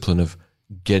discipline of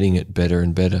getting it better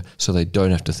and better, so they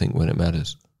don't have to think when it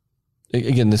matters.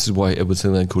 Again, this is why Edward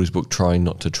Slingerland called his book "Trying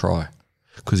Not to Try,"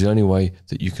 because the only way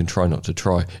that you can try not to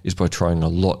try is by trying a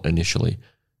lot initially,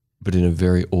 but in a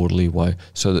very orderly way,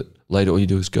 so that later all you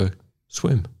do is go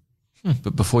swim.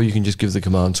 But before you can just give the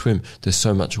command swim, there's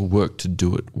so much work to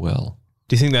do it well.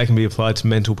 Do you think that can be applied to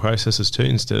mental processes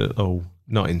too,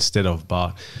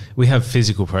 but we have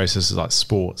physical processes like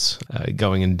sports,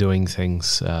 going and doing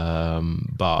things,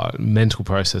 but mental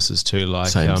processes too, like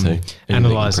Same thing.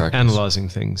 analyzing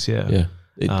things. Yeah.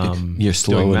 You're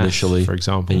slow doing math, initially, for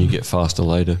example, and you get faster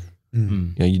later.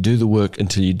 You do the work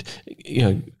until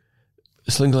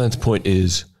Slingerland's point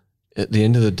is, at the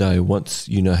end of the day, once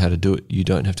you know how to do it, you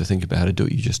don't have to think about how to do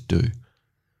it, you just do.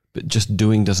 But just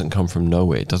doing doesn't come from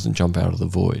nowhere. It doesn't jump out of the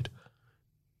void.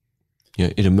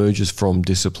 It emerges from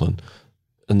discipline,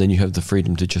 and then you have the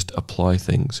freedom to just apply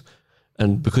things.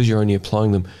 And because you're only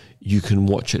applying them, you can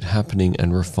watch it happening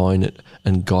and refine it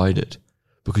and guide it,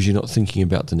 because you're not thinking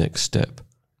about the next step.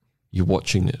 You're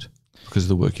watching it because of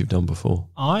the work you've done before.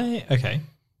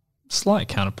 Slight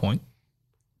counterpoint.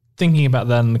 Thinking about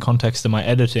that in the context of my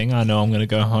editing, I know I'm going to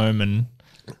go home and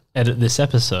edit this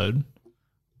episode.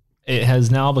 It has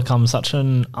now become such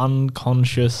an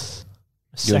unconscious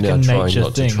second nature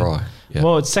thing. Yeah.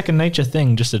 Well, it's second nature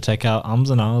thing just to take out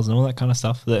ums and ahs and all that kind of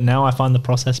stuff, that now I find the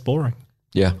process boring.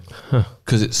 Yeah,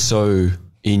 because it's so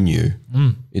in you.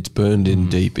 It's burned in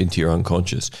deep into your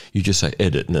unconscious. You just say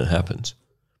edit and it happens.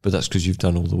 But that's because you've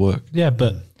done all the work. Yeah,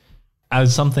 but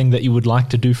as something that you would like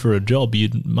to do for a job,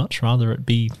 you'd much rather it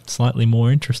be slightly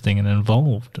more interesting and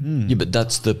involved. Yeah, but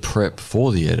that's the prep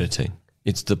for the editing.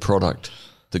 It's the product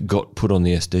that got put on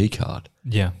the SD card.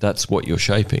 Yeah. That's what you're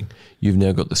shaping. You've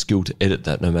now got the skill to edit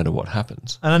that no matter what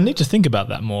happens. And I need to think about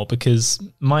that more, because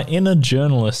my inner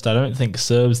journalist, I don't think,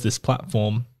 serves this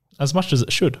platform as much as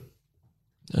it should.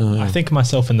 I think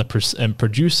myself in the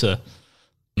producer.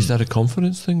 Is that a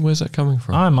confidence thing? Where's that coming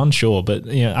from? I'm unsure, but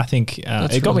I think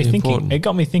it got me thinking. important. It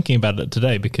got me thinking about it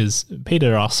today, because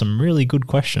Peter asked some really good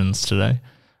questions today.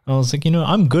 I was like,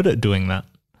 I'm good at doing that,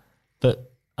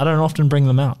 but I don't often bring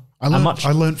them out. I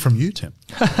learned from you, Tim.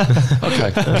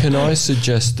 Okay. Can I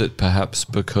suggest that perhaps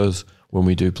because when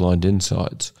we do Blind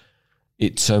Insights,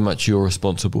 it's so much you're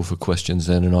responsible for questions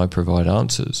then and I provide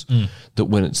answers that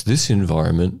when it's this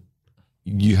environment,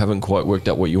 you haven't quite worked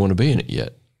out what you want to be in it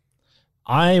yet.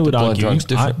 I would Blind argue, Drunk's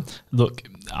different.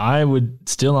 I would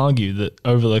still argue that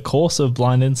over the course of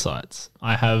Blind Insights,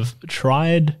 I have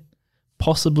tried,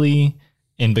 possibly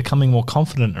in becoming more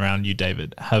confident around you,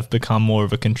 David, have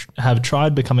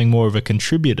tried becoming more of a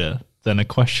contributor than a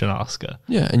question asker.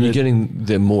 Yeah, and you're getting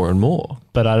there more and more.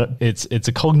 But it's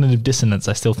a cognitive dissonance.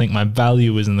 I still think my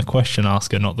value is in the question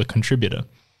asker, not the contributor.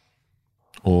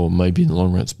 Or maybe in the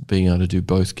long run, it's being able to do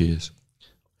both gears.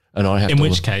 And I have in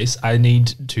which case, I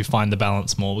need to find the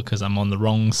balance more because I'm on the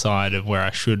wrong side of where I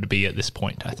should be at this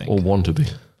point, I think. Or want to be.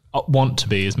 Want to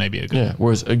be is maybe a good Yeah,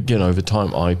 whereas, again, over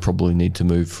time, I probably need to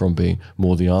move from being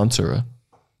more the answerer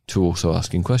to also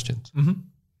asking questions. Mm-hmm.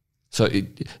 So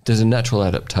there's a natural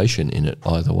adaptation in it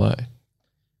either way.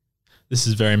 This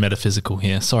is very metaphysical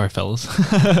here. Sorry, fellas.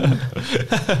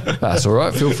 That's all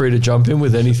right. Feel free to jump in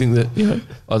with anything that,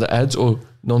 either adds or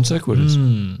non sequiturs.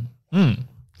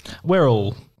 We're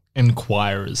all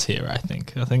inquirers here, I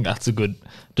think. I think that's a good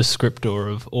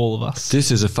descriptor of all of us. This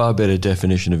is a far better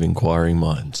definition of inquiring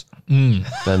minds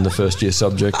than the first year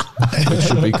subject, which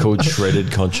should be called shredded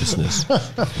consciousness.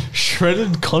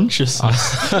 Shredded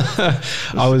consciousness.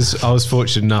 I was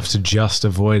fortunate enough to just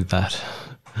avoid that.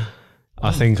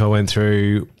 I think I went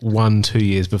through 1-2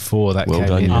 years before that Well came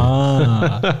done, in. you.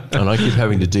 And I keep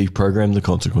having to deprogram the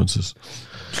consequences.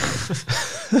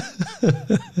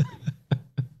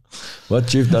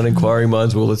 What you've done, inquiring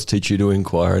minds, well, let's teach you to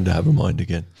inquire and to have a mind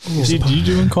again. Did you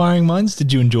do inquiring minds?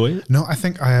 Did you enjoy it? No, I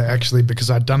think I actually, because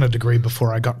I'd done a degree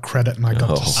before, I got credit and I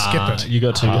got to skip it. You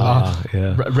got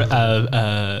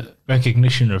to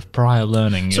recognition of prior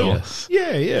learning.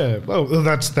 Yeah. Well,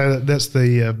 that's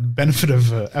the benefit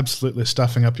of absolutely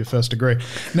stuffing up your first degree.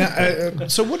 Now,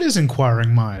 so what is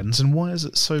inquiring minds, and why is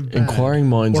it so bad? Inquiring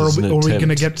minds or is an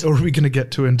attempt. Are we going to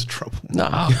get too into trouble?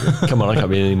 Nah, come on, I can't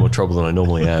be in any more trouble than I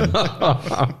normally am.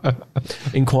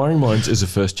 Inquiring minds is a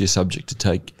first year subject to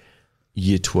take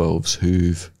year 12s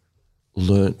who've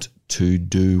learnt to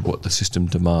do what the system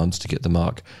demands to get the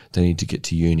mark they need to get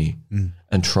to uni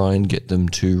and try and get them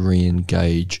to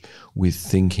re-engage with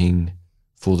thinking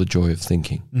for the joy of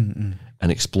thinking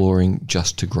and exploring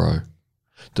just to grow.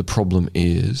 The problem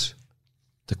is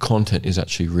the content is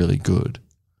actually really good,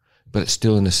 but it's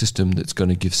still in a system that's going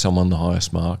to give someone the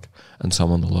highest mark and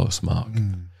someone the lowest mark.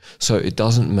 So it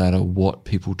doesn't matter what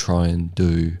people try and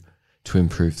do to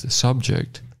improve the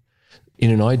subject. In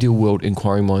an ideal world,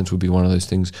 inquiring minds would be one of those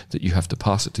things that you have to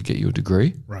pass it to get your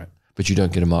degree, Right. but you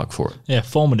don't get a mark for it. Yeah,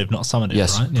 formative, not summative,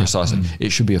 Yes, right? precisely.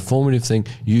 It should be a formative thing.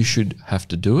 You should have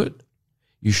to do it.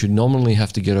 You should nominally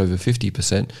have to get over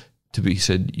 50% to be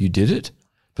said you did it,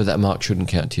 but that mark shouldn't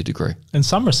count to your degree. In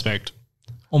some respect,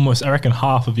 almost, I reckon,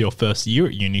 half of your first year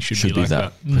at uni should be like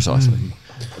that. Precisely.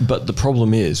 But the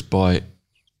problem is, by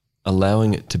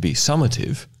allowing it to be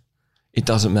summative, it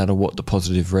doesn't matter what the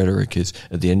positive rhetoric is.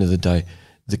 At the end of the day,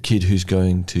 the kid who's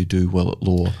going to do well at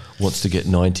law wants to get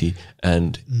 90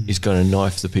 and is going to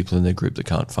knife the people in their group that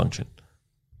can't function.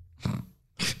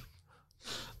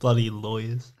 Bloody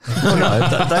lawyers. They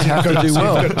have to do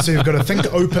well. So you've got to think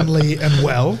openly and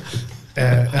well.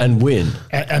 And win.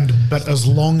 But as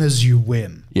long as you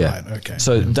win. Yeah. Right, okay.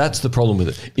 So that's the problem with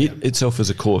it. It itself as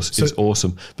a course is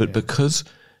awesome. But because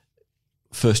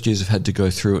first years have had to go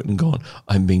through it and gone,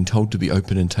 I'm being told to be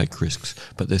open and take risks,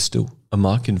 but there's still a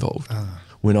mark involved.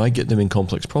 When I get them in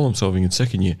complex problem solving in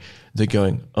second year, they're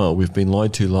going, oh, we've been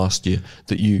lied to last year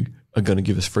that you are going to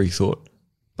give us free thought,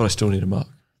 but I still need a mark.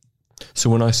 So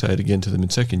when I say it again to them in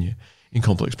second year, in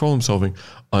complex problem solving,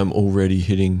 I'm already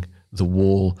hitting the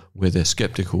wall where they're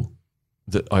skeptical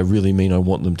that I really mean I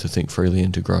want them to think freely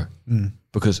and to grow.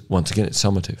 Because once again, it's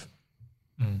summative.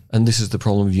 And this is the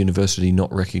problem of university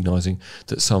not recognising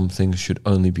that some things should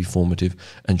only be formative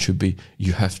and should be,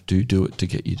 you have to do it to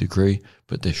get your degree,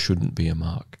 but there shouldn't be a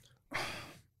mark.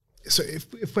 So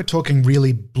if we're talking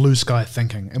really blue sky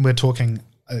thinking and we're talking,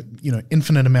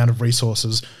 infinite amount of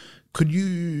resources, could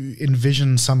you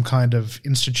envision some kind of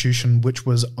institution which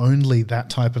was only that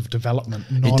type of development?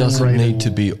 It doesn't need to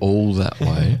be all that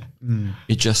way.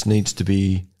 It just needs to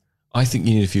be, I think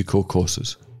you need a few core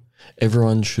courses.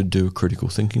 Everyone should do a critical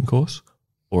thinking course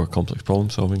or a complex problem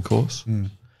solving course.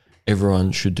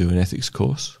 Everyone should do an ethics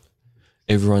course.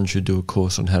 Everyone should do a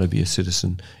course on how to be a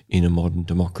citizen in a modern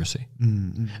democracy.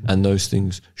 And those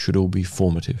things should all be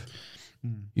formative.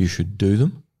 You should do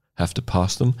them, have to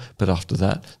pass them, but after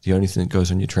that, the only thing that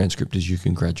goes on your transcript is you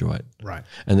can graduate. Right.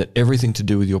 And that everything to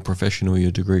do with your profession or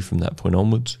your degree from that point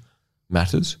onwards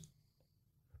matters,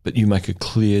 But you make a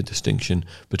clear distinction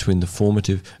between the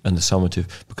formative and the summative,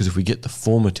 because if we get the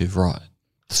formative right,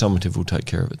 the summative will take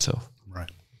care of itself. Right.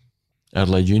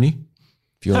 Adelaide Uni,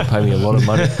 if you want to pay me a lot of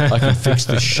money, I can fix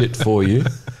this shit for you.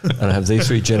 And I have these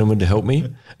three gentlemen to help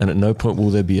me. And at no point will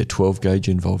there be a 12 gauge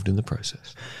involved in the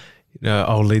process.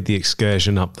 I'll lead the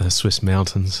excursion up the Swiss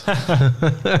mountains.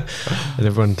 And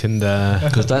everyone can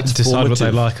Because that's decide what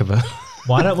they formative. like about it.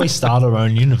 Why don't we start our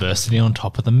own university on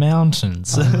top of the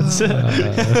mountains?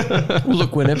 Well,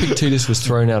 look, when Epictetus was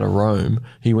thrown out of Rome,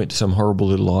 he went to some horrible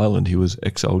little island he was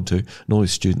exiled to, and all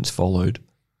his students followed.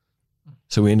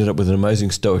 So we ended up with an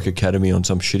amazing Stoic academy on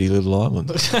some shitty little island.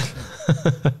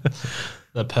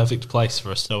 The perfect place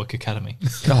for a Stoic academy.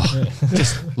 Oh,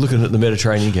 just looking at the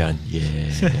Mediterranean going, yeah.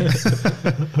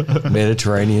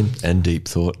 Mediterranean and deep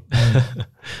thought.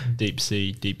 Deep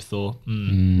sea, deep thought.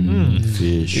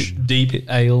 Fish. Deep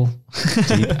ale.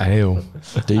 Deep ale.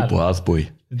 Deep raspberry.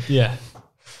 Yeah.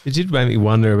 It did make me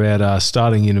wonder about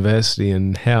starting university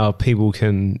and how people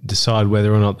can decide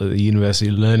whether or not the university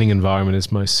learning environment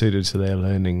is most suited to their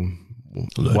learning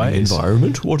ways.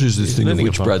 Environment? What is this thing of Learning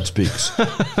which Brad speaks?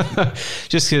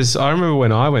 Just because I remember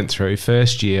when I went through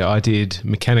first year, I did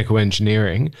mechanical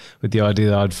engineering with the idea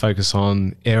that I'd focus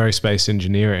on aerospace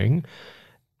engineering,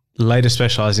 later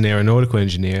specialise in aeronautical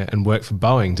engineer and work for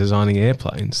Boeing designing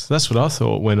airplanes. That's what I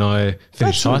thought when I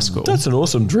finished high school. That's an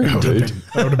awesome dream, dude.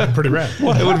 That would have been pretty rad.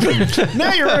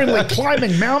 Now you're only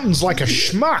climbing mountains like a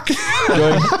schmuck.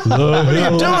 What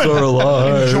are you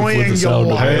doing? Enjoying your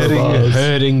life.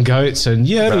 Herding goats and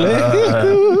yodeling.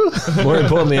 More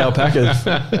importantly, alpacas.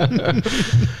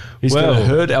 He's going to Well-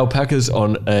 herd alpacas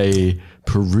on a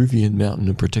Peruvian mountain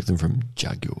and protect them from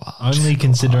jaguars. Only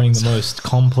considering the most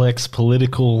complex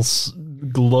political,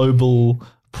 global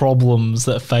problems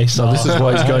that face So us. this is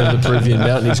why he's going to the Peruvian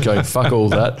mountain. He's going, fuck all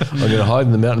that. I'm going to hide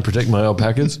in the mountain, protect my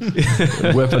alpacas,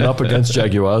 weapon up against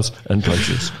jaguars and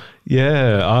poachers.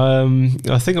 Yeah,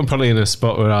 I think I'm probably in a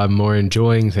spot where I'm more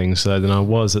enjoying things though than I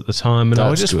was at the time. And I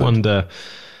That's just good. wonder,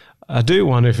 I do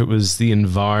wonder if it was the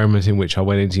environment in which I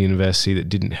went into university that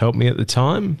didn't help me at the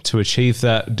time to achieve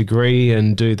that degree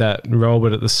and do that role.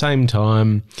 But at the same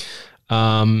time,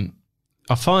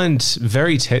 I find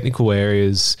very technical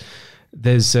areas,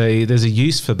 there's a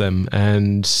use for them,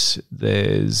 and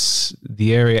there's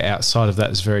the area outside of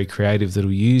that is very creative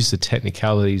that'll use the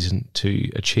technicalities to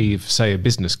achieve, say, a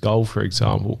business goal, for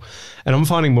example. And I'm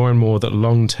finding more and more that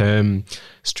long-term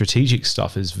strategic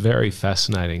stuff is very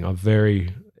fascinating. I've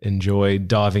very enjoyed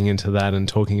diving into that and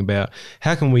talking about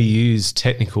how can we use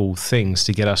technical things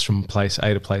to get us from place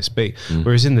A to place B.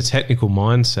 Whereas in the technical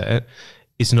mindset,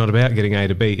 it's not about getting A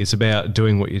to B. It's about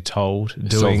doing what you're told,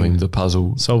 Solving the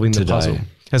puzzle today. puzzle.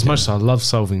 As much as I love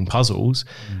solving puzzles,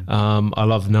 I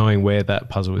love knowing where that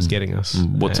puzzle is getting us.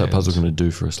 What's that And- puzzle going to do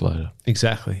for us later?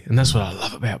 Exactly. And that's what I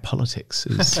love about politics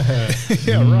is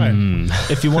Yeah, right.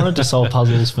 If you wanted to solve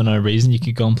puzzles for no reason, you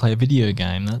could go and play a video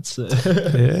game. That's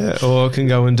yeah, or I can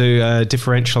go and do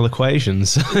differential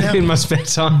equations in my spare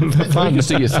time for fun. You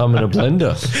stick your thumb in a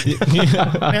blender.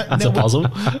 that's a puzzle.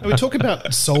 We talk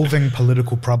about solving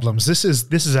political problems. This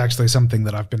is actually something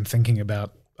that I've been thinking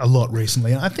about a lot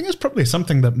recently. I think it's probably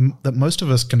something that most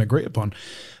of us can agree upon.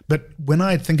 But when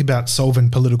I think about solving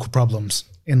political problems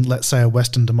in, let's say, a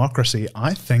Western democracy,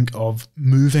 I think of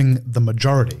moving the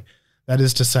majority. That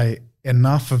is to say,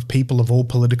 enough of people of all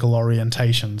political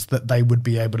orientations that they would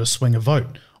be able to swing a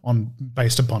vote on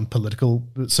based upon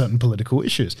certain political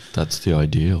issues. That's the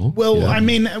ideal. Well, Yeah. I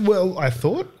mean, I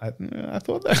thought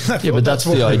that. Yeah, but that's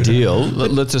what the we would do. ideal.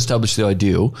 Let's establish the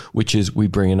ideal, which is we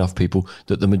bring enough people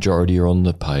that the majority are on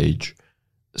the page,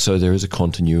 so there is a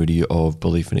continuity of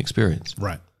belief and experience.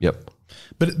 Right. Yep.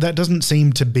 But that doesn't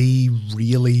seem to be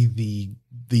really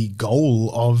the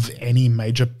goal of any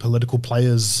major political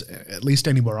players, at least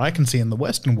anywhere I can see in the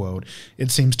Western world. It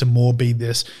seems to more be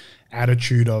this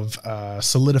attitude of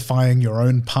solidifying your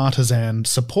own partisan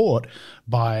support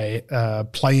by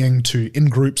playing to in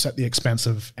groups at the expense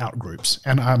of out groups.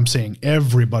 And I'm seeing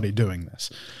everybody doing this.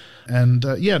 And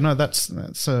that's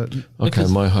Okay,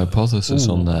 my hypothesis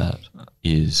on that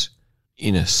is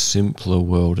in a simpler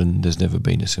world, and there's never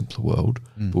been a simpler world,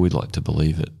 but we'd like to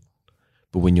believe it.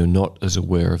 But when you're not as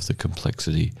aware of the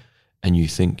complexity and you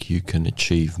think you can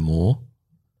achieve more,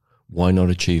 why not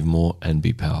achieve more and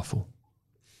be powerful?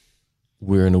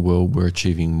 We're in a world where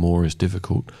achieving more is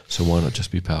difficult, so why not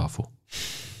just be powerful?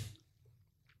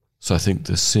 So I think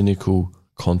the cynical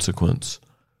consequence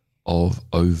of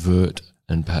overt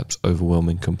and perhaps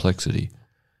overwhelming complexity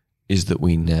is that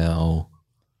we now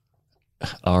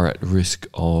are at risk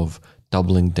of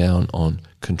doubling down on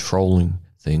controlling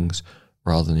things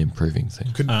rather than improving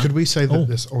things. Could we say that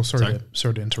this? Oh, sorry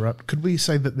to interrupt. Could we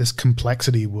say that this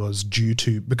complexity was due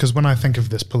to, because when I think of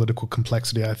this political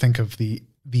complexity, I think of the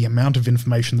amount of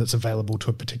information that's available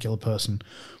to a particular person.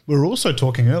 We were also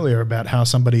talking earlier about how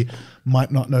somebody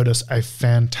might not notice a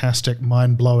fantastic,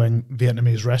 mind-blowing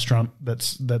Vietnamese restaurant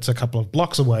that's a couple of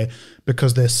blocks away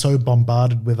because they're so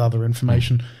bombarded with other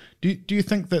information. Do you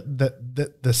think that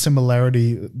the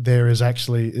similarity there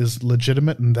is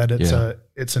legitimate and that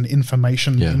it's an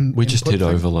information? We just hit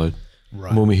overload.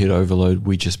 Right. When we hit overload,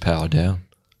 we just power down.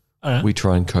 We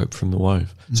try and cope from the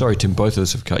wave. Sorry, Tim, both of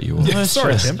us have cut you off. Yeah,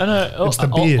 sorry, Tim. It's the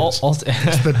beers.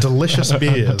 It's the delicious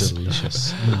beers.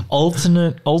 Delicious.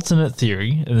 Alternate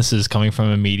theory, and this is coming from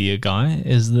a media guy,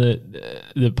 is that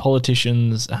the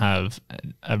politicians have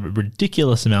a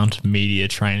ridiculous amount of media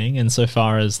training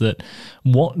insofar as that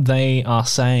what they are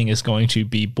saying is going to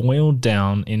be boiled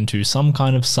down into some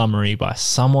kind of summary by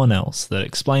someone else that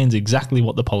explains exactly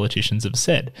what the politicians have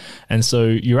said. And so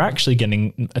you're actually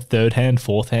getting a third hand,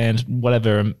 fourth hand,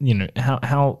 whatever,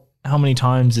 how many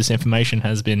times this information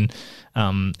has been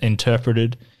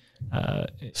interpreted.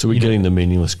 So we're getting the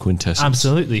meaningless quintessence.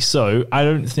 Absolutely. So I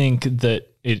don't think that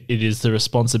it is the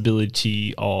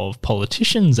responsibility of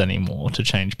politicians anymore to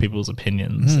change people's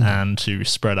opinions and to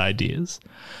spread ideas.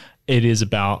 It is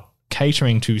about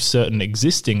catering to certain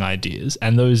existing ideas,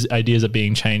 and those ideas are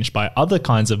being changed by other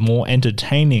kinds of more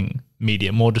entertaining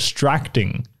media, more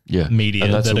distracting media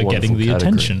and that's that a are getting the category.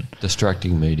 attention.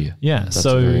 Distracting media. Yeah, That's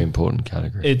so a very important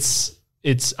category.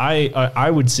 I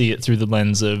would see it through the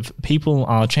lens of people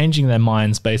are changing their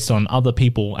minds based on other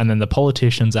people, and then the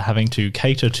politicians are having to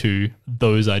cater to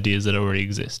those ideas that already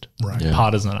exist. Right. Yeah.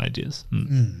 Partisan ideas.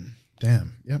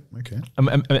 Damn. Yep. Okay.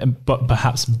 But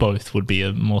perhaps both would be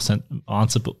a more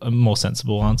sensible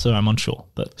answer. I'm unsure.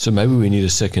 But So maybe we need a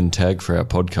second tag for our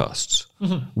podcasts.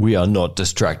 We are not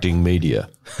distracting media.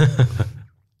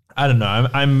 I don't know.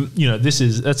 This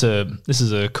is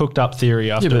a cooked up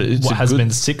theory after but it's what a has good- been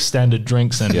 6 standard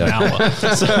drinks in an hour.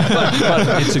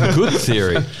 But it's a good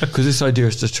theory because this idea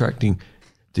of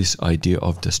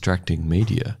distracting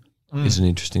media is an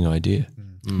interesting idea.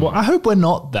 Well, I hope we're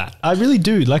not that. I really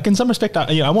do. Like in some respect,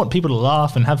 I want people to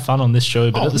laugh and have fun on this show,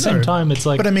 but at the same time, it's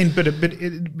like. But I mean,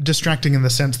 distracting in the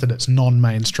sense that it's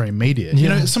non-mainstream media. You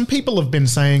know, some people have been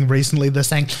saying recently, they're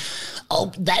saying, Oh,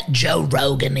 that Joe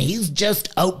Rogan, he's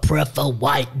just Oprah for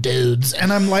white dudes.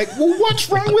 and I'm like, well, what's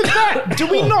wrong with that? Do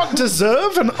we not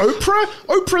deserve an Oprah?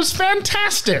 Oprah's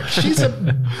fantastic. She's a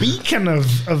beacon of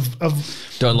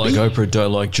Don't like Oprah,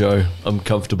 don't like Joe. I'm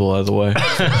comfortable either way.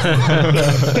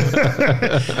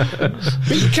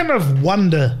 beacon of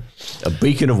wonder. A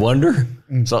beacon of wonder?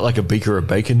 It's not like a beaker of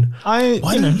bacon. Why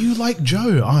don't you like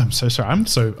Joe? Oh, I'm so sorry. I'm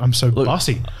so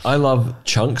bossy. I love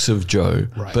chunks of Joe,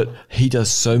 but he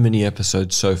does so many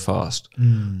episodes so fast.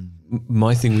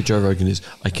 My thing with Joe Rogan is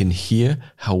I can hear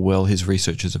how well his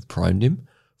researchers have primed him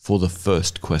for the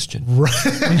first question. Right.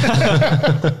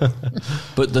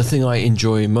 But the thing I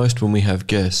enjoy most when we have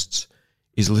guests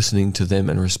is listening to them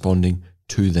and responding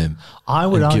to them. I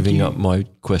would and argue, giving up my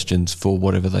questions for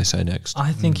whatever they say next.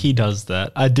 I think he does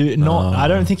that. I do not. I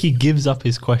don't think he gives up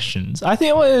his questions. I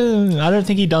don't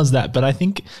think he does that. But I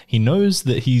think he knows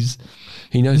that he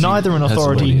knows neither an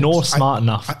authority nor smart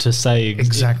enough to say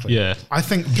exactly. Yeah, I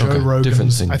think Joe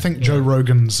Rogan's. Joe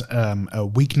Rogan's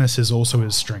weakness is also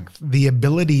his strength. The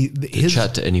ability to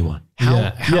chat to anyone.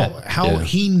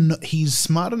 He's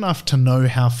smart enough to know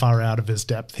how far out of his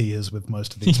depth he is with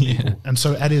most of these people, and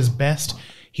so at his best,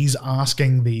 he's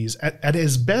asking these. At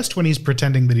his best, when he's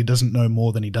pretending that he doesn't know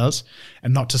more than he does,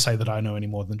 and not to say that I know any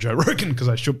more than Joe Rogan because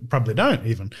I probably don't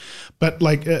even, but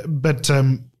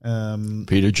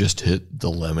Peter just hit the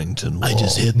Lamington wall. I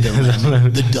just hit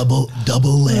the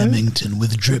double Lamington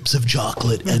with drips of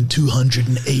chocolate and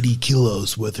 280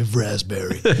 kilos worth of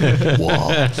raspberry.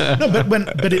 Wow. No,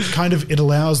 but it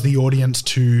allows the audience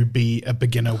to be a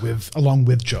beginner along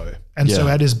with Joe. And so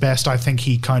at his best, I think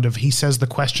he says the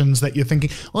questions that you're thinking,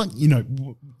 well,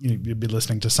 you'd be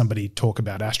listening to somebody talk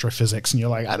about astrophysics and you're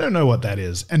like, I don't know what that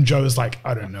is. And Joe is like,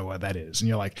 I don't know what that is. And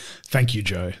you're like, thank you,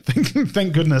 Joe.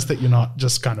 Thank goodness that you're not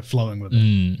just kind of flowing with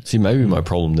it. See, maybe my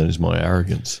problem then is my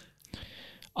arrogance.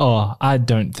 Oh, I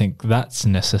don't think that's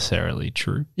necessarily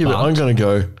true. Yeah, but I'm going to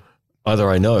go, either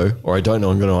I know or I don't know,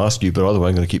 I'm going to ask you, but either way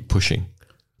I'm going to keep pushing.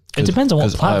 It depends on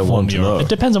what platform you're on. It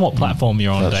depends on what platform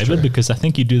you're on, That's David, true. because I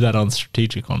think you do that on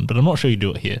Strategicon, but I'm not sure you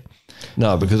do it here.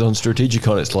 No, because on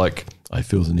Strategicon it's like, I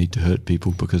feel the need to hurt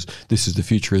people because this is the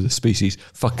future of the species.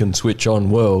 Fucking switch on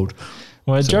world.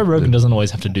 Well, Joe Rogan doesn't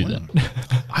always have to do that.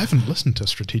 I haven't listened to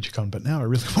Strategicon, but now I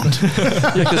really want to.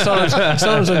 Yeah, because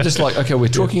sometimes I'm just like, okay, we're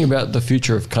talking about the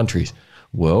future of countries.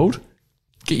 World?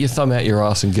 Get your thumb out your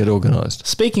ass and get organised.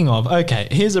 Speaking of, okay,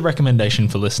 here's a recommendation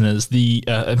for listeners. The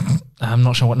I'm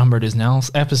not sure what number it is now.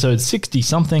 Episode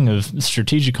 60-something of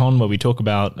Strategicon, where we talk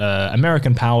about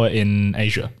American power in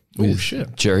Asia. Oh,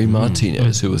 shit. Jerry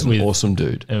Martinez, who was an awesome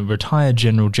dude. Retired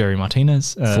General Jerry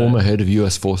Martinez. Former head of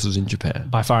US forces in Japan.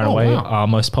 By far and away, our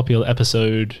most popular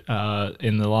episode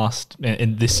in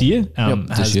this year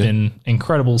has been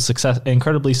incredibly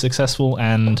successful,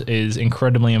 and is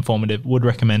incredibly informative. Would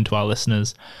recommend to our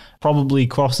listeners. Probably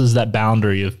crosses that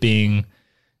boundary of being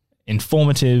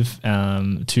informative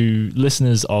to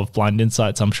listeners of Blind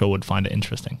Insights. I'm sure would find it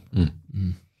interesting.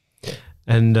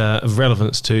 And of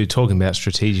relevance to talking about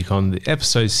Strategicon, the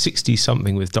episode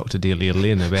 60-something with Dr. Delia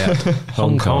Lin about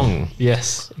Hong Kong.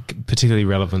 Yes. Particularly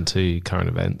relevant to current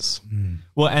events.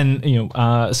 Well, and,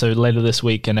 so later this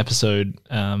week, an episode,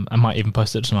 I might even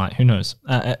post it tonight. Who knows?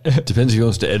 Depends if he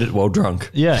wants to edit while drunk.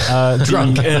 Yeah.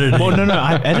 Drunk editing. Well, no,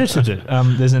 I've edited it.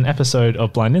 There's an episode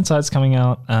of Blind Insights coming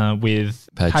out with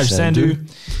Paj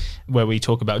Sandhu, where we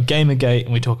talk about Gamergate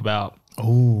and we talk about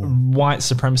white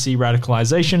supremacy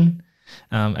radicalization.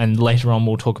 And later on,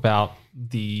 we'll talk about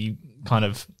the kind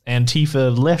of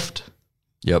Antifa left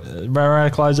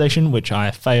radicalization, which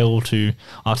I fail to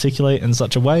articulate in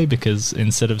such a way because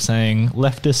instead of saying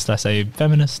leftist, I say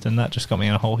feminist, and that just got me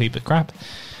in a whole heap of crap.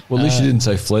 Well, at least you didn't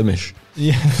say Flemish.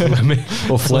 Yeah.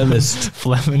 Or Flemist.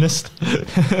 Fleminist.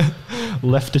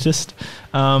 Leftist.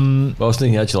 I was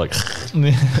thinking actually like...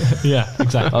 Yeah,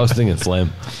 exactly. I was thinking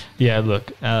phlegm. Yeah,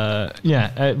 look,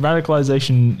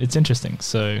 radicalization, it's interesting.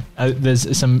 So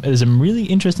there's some really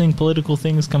interesting political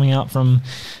things coming out from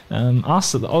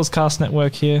us at the Ozcast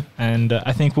Network here. And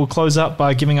I think we'll close up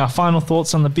by giving our final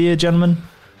thoughts on the beer, gentlemen.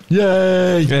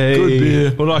 Yay! Hey, good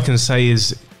beer. All I can say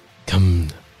is, come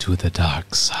to the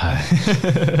dark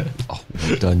side. Oh,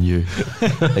 well done you.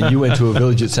 And you went to a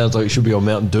village, it sounds like it should be on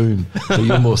Mount Doom. So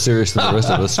you're more serious than the rest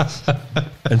of us.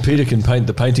 And Peter can paint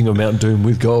the painting of Mount Doom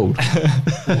with gold.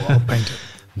 I'll paint it.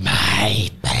 My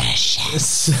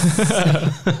precious.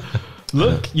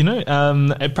 Look,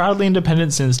 proudly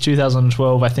independent since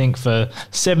 2012. I think for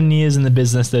 7 years in the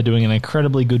business, they're doing an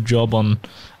incredibly good job on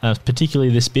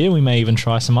particularly this beer. We may even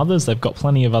try some others. They've got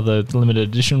plenty of other limited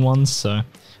edition ones, so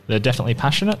they're definitely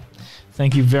passionate.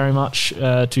 Thank you very much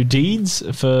to Deeds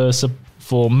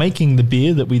for making the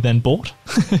beer that we then bought.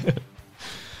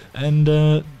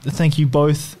 And thank you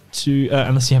both to,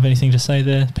 unless you have anything to say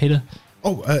there, Peter.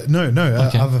 Oh, no.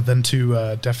 Okay. Other than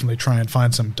to definitely try and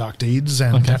find some Dark Deeds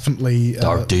and definitely...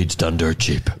 Dark Deeds done dirt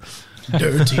cheap.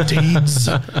 Dirty Deeds.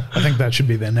 I think that should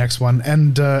be their next one.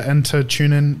 And to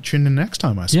tune in next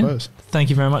time, I suppose. Yeah. Thank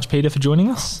you very much, Peter, for joining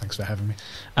us. Thanks for having me.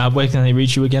 Where can they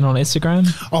reach you again on Instagram?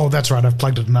 Oh, that's right. I've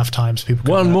plugged it enough times.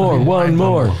 People. One more.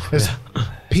 It's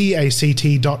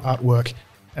pact.artwork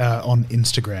on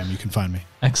Instagram. You can find me.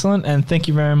 Excellent. And thank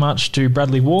you very much to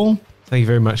Bradley Wall. Thank you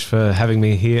very much for having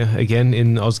me here again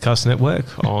in Ozcast Network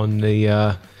on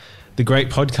the great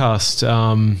podcast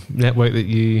network that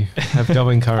you have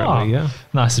going currently. Yeah,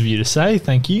 nice of you to say.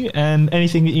 Thank you. And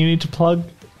anything that you need to plug?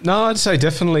 No, I'd say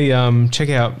definitely check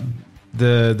out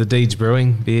the Deeds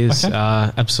Brewing beers. Okay.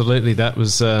 Absolutely, that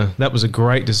was a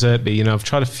great dessert beer. I've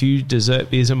tried a few dessert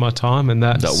beers in my time, and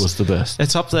that was the best.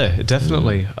 It's up there,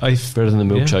 definitely. Better than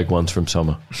the milkshake ones from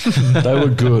summer. They were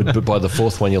good, but by the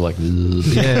fourth one, you're like, ugh.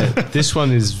 Yeah. This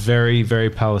one is very, very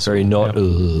palatable. Very not.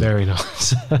 Yep. Very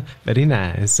nice. Very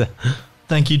nice.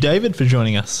 Thank you, David, for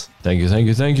joining us. Thank you.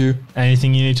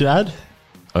 Anything you need to add?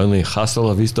 Only hasta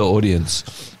la vista, audience.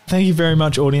 Thank you very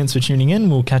much, audience, for tuning in.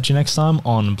 We'll catch you next time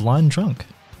on Blind Drunk.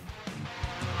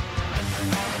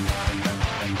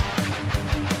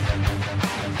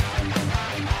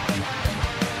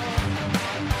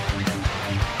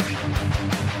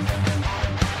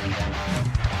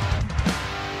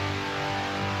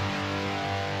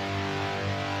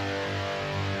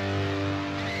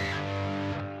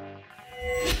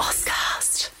 Oscar.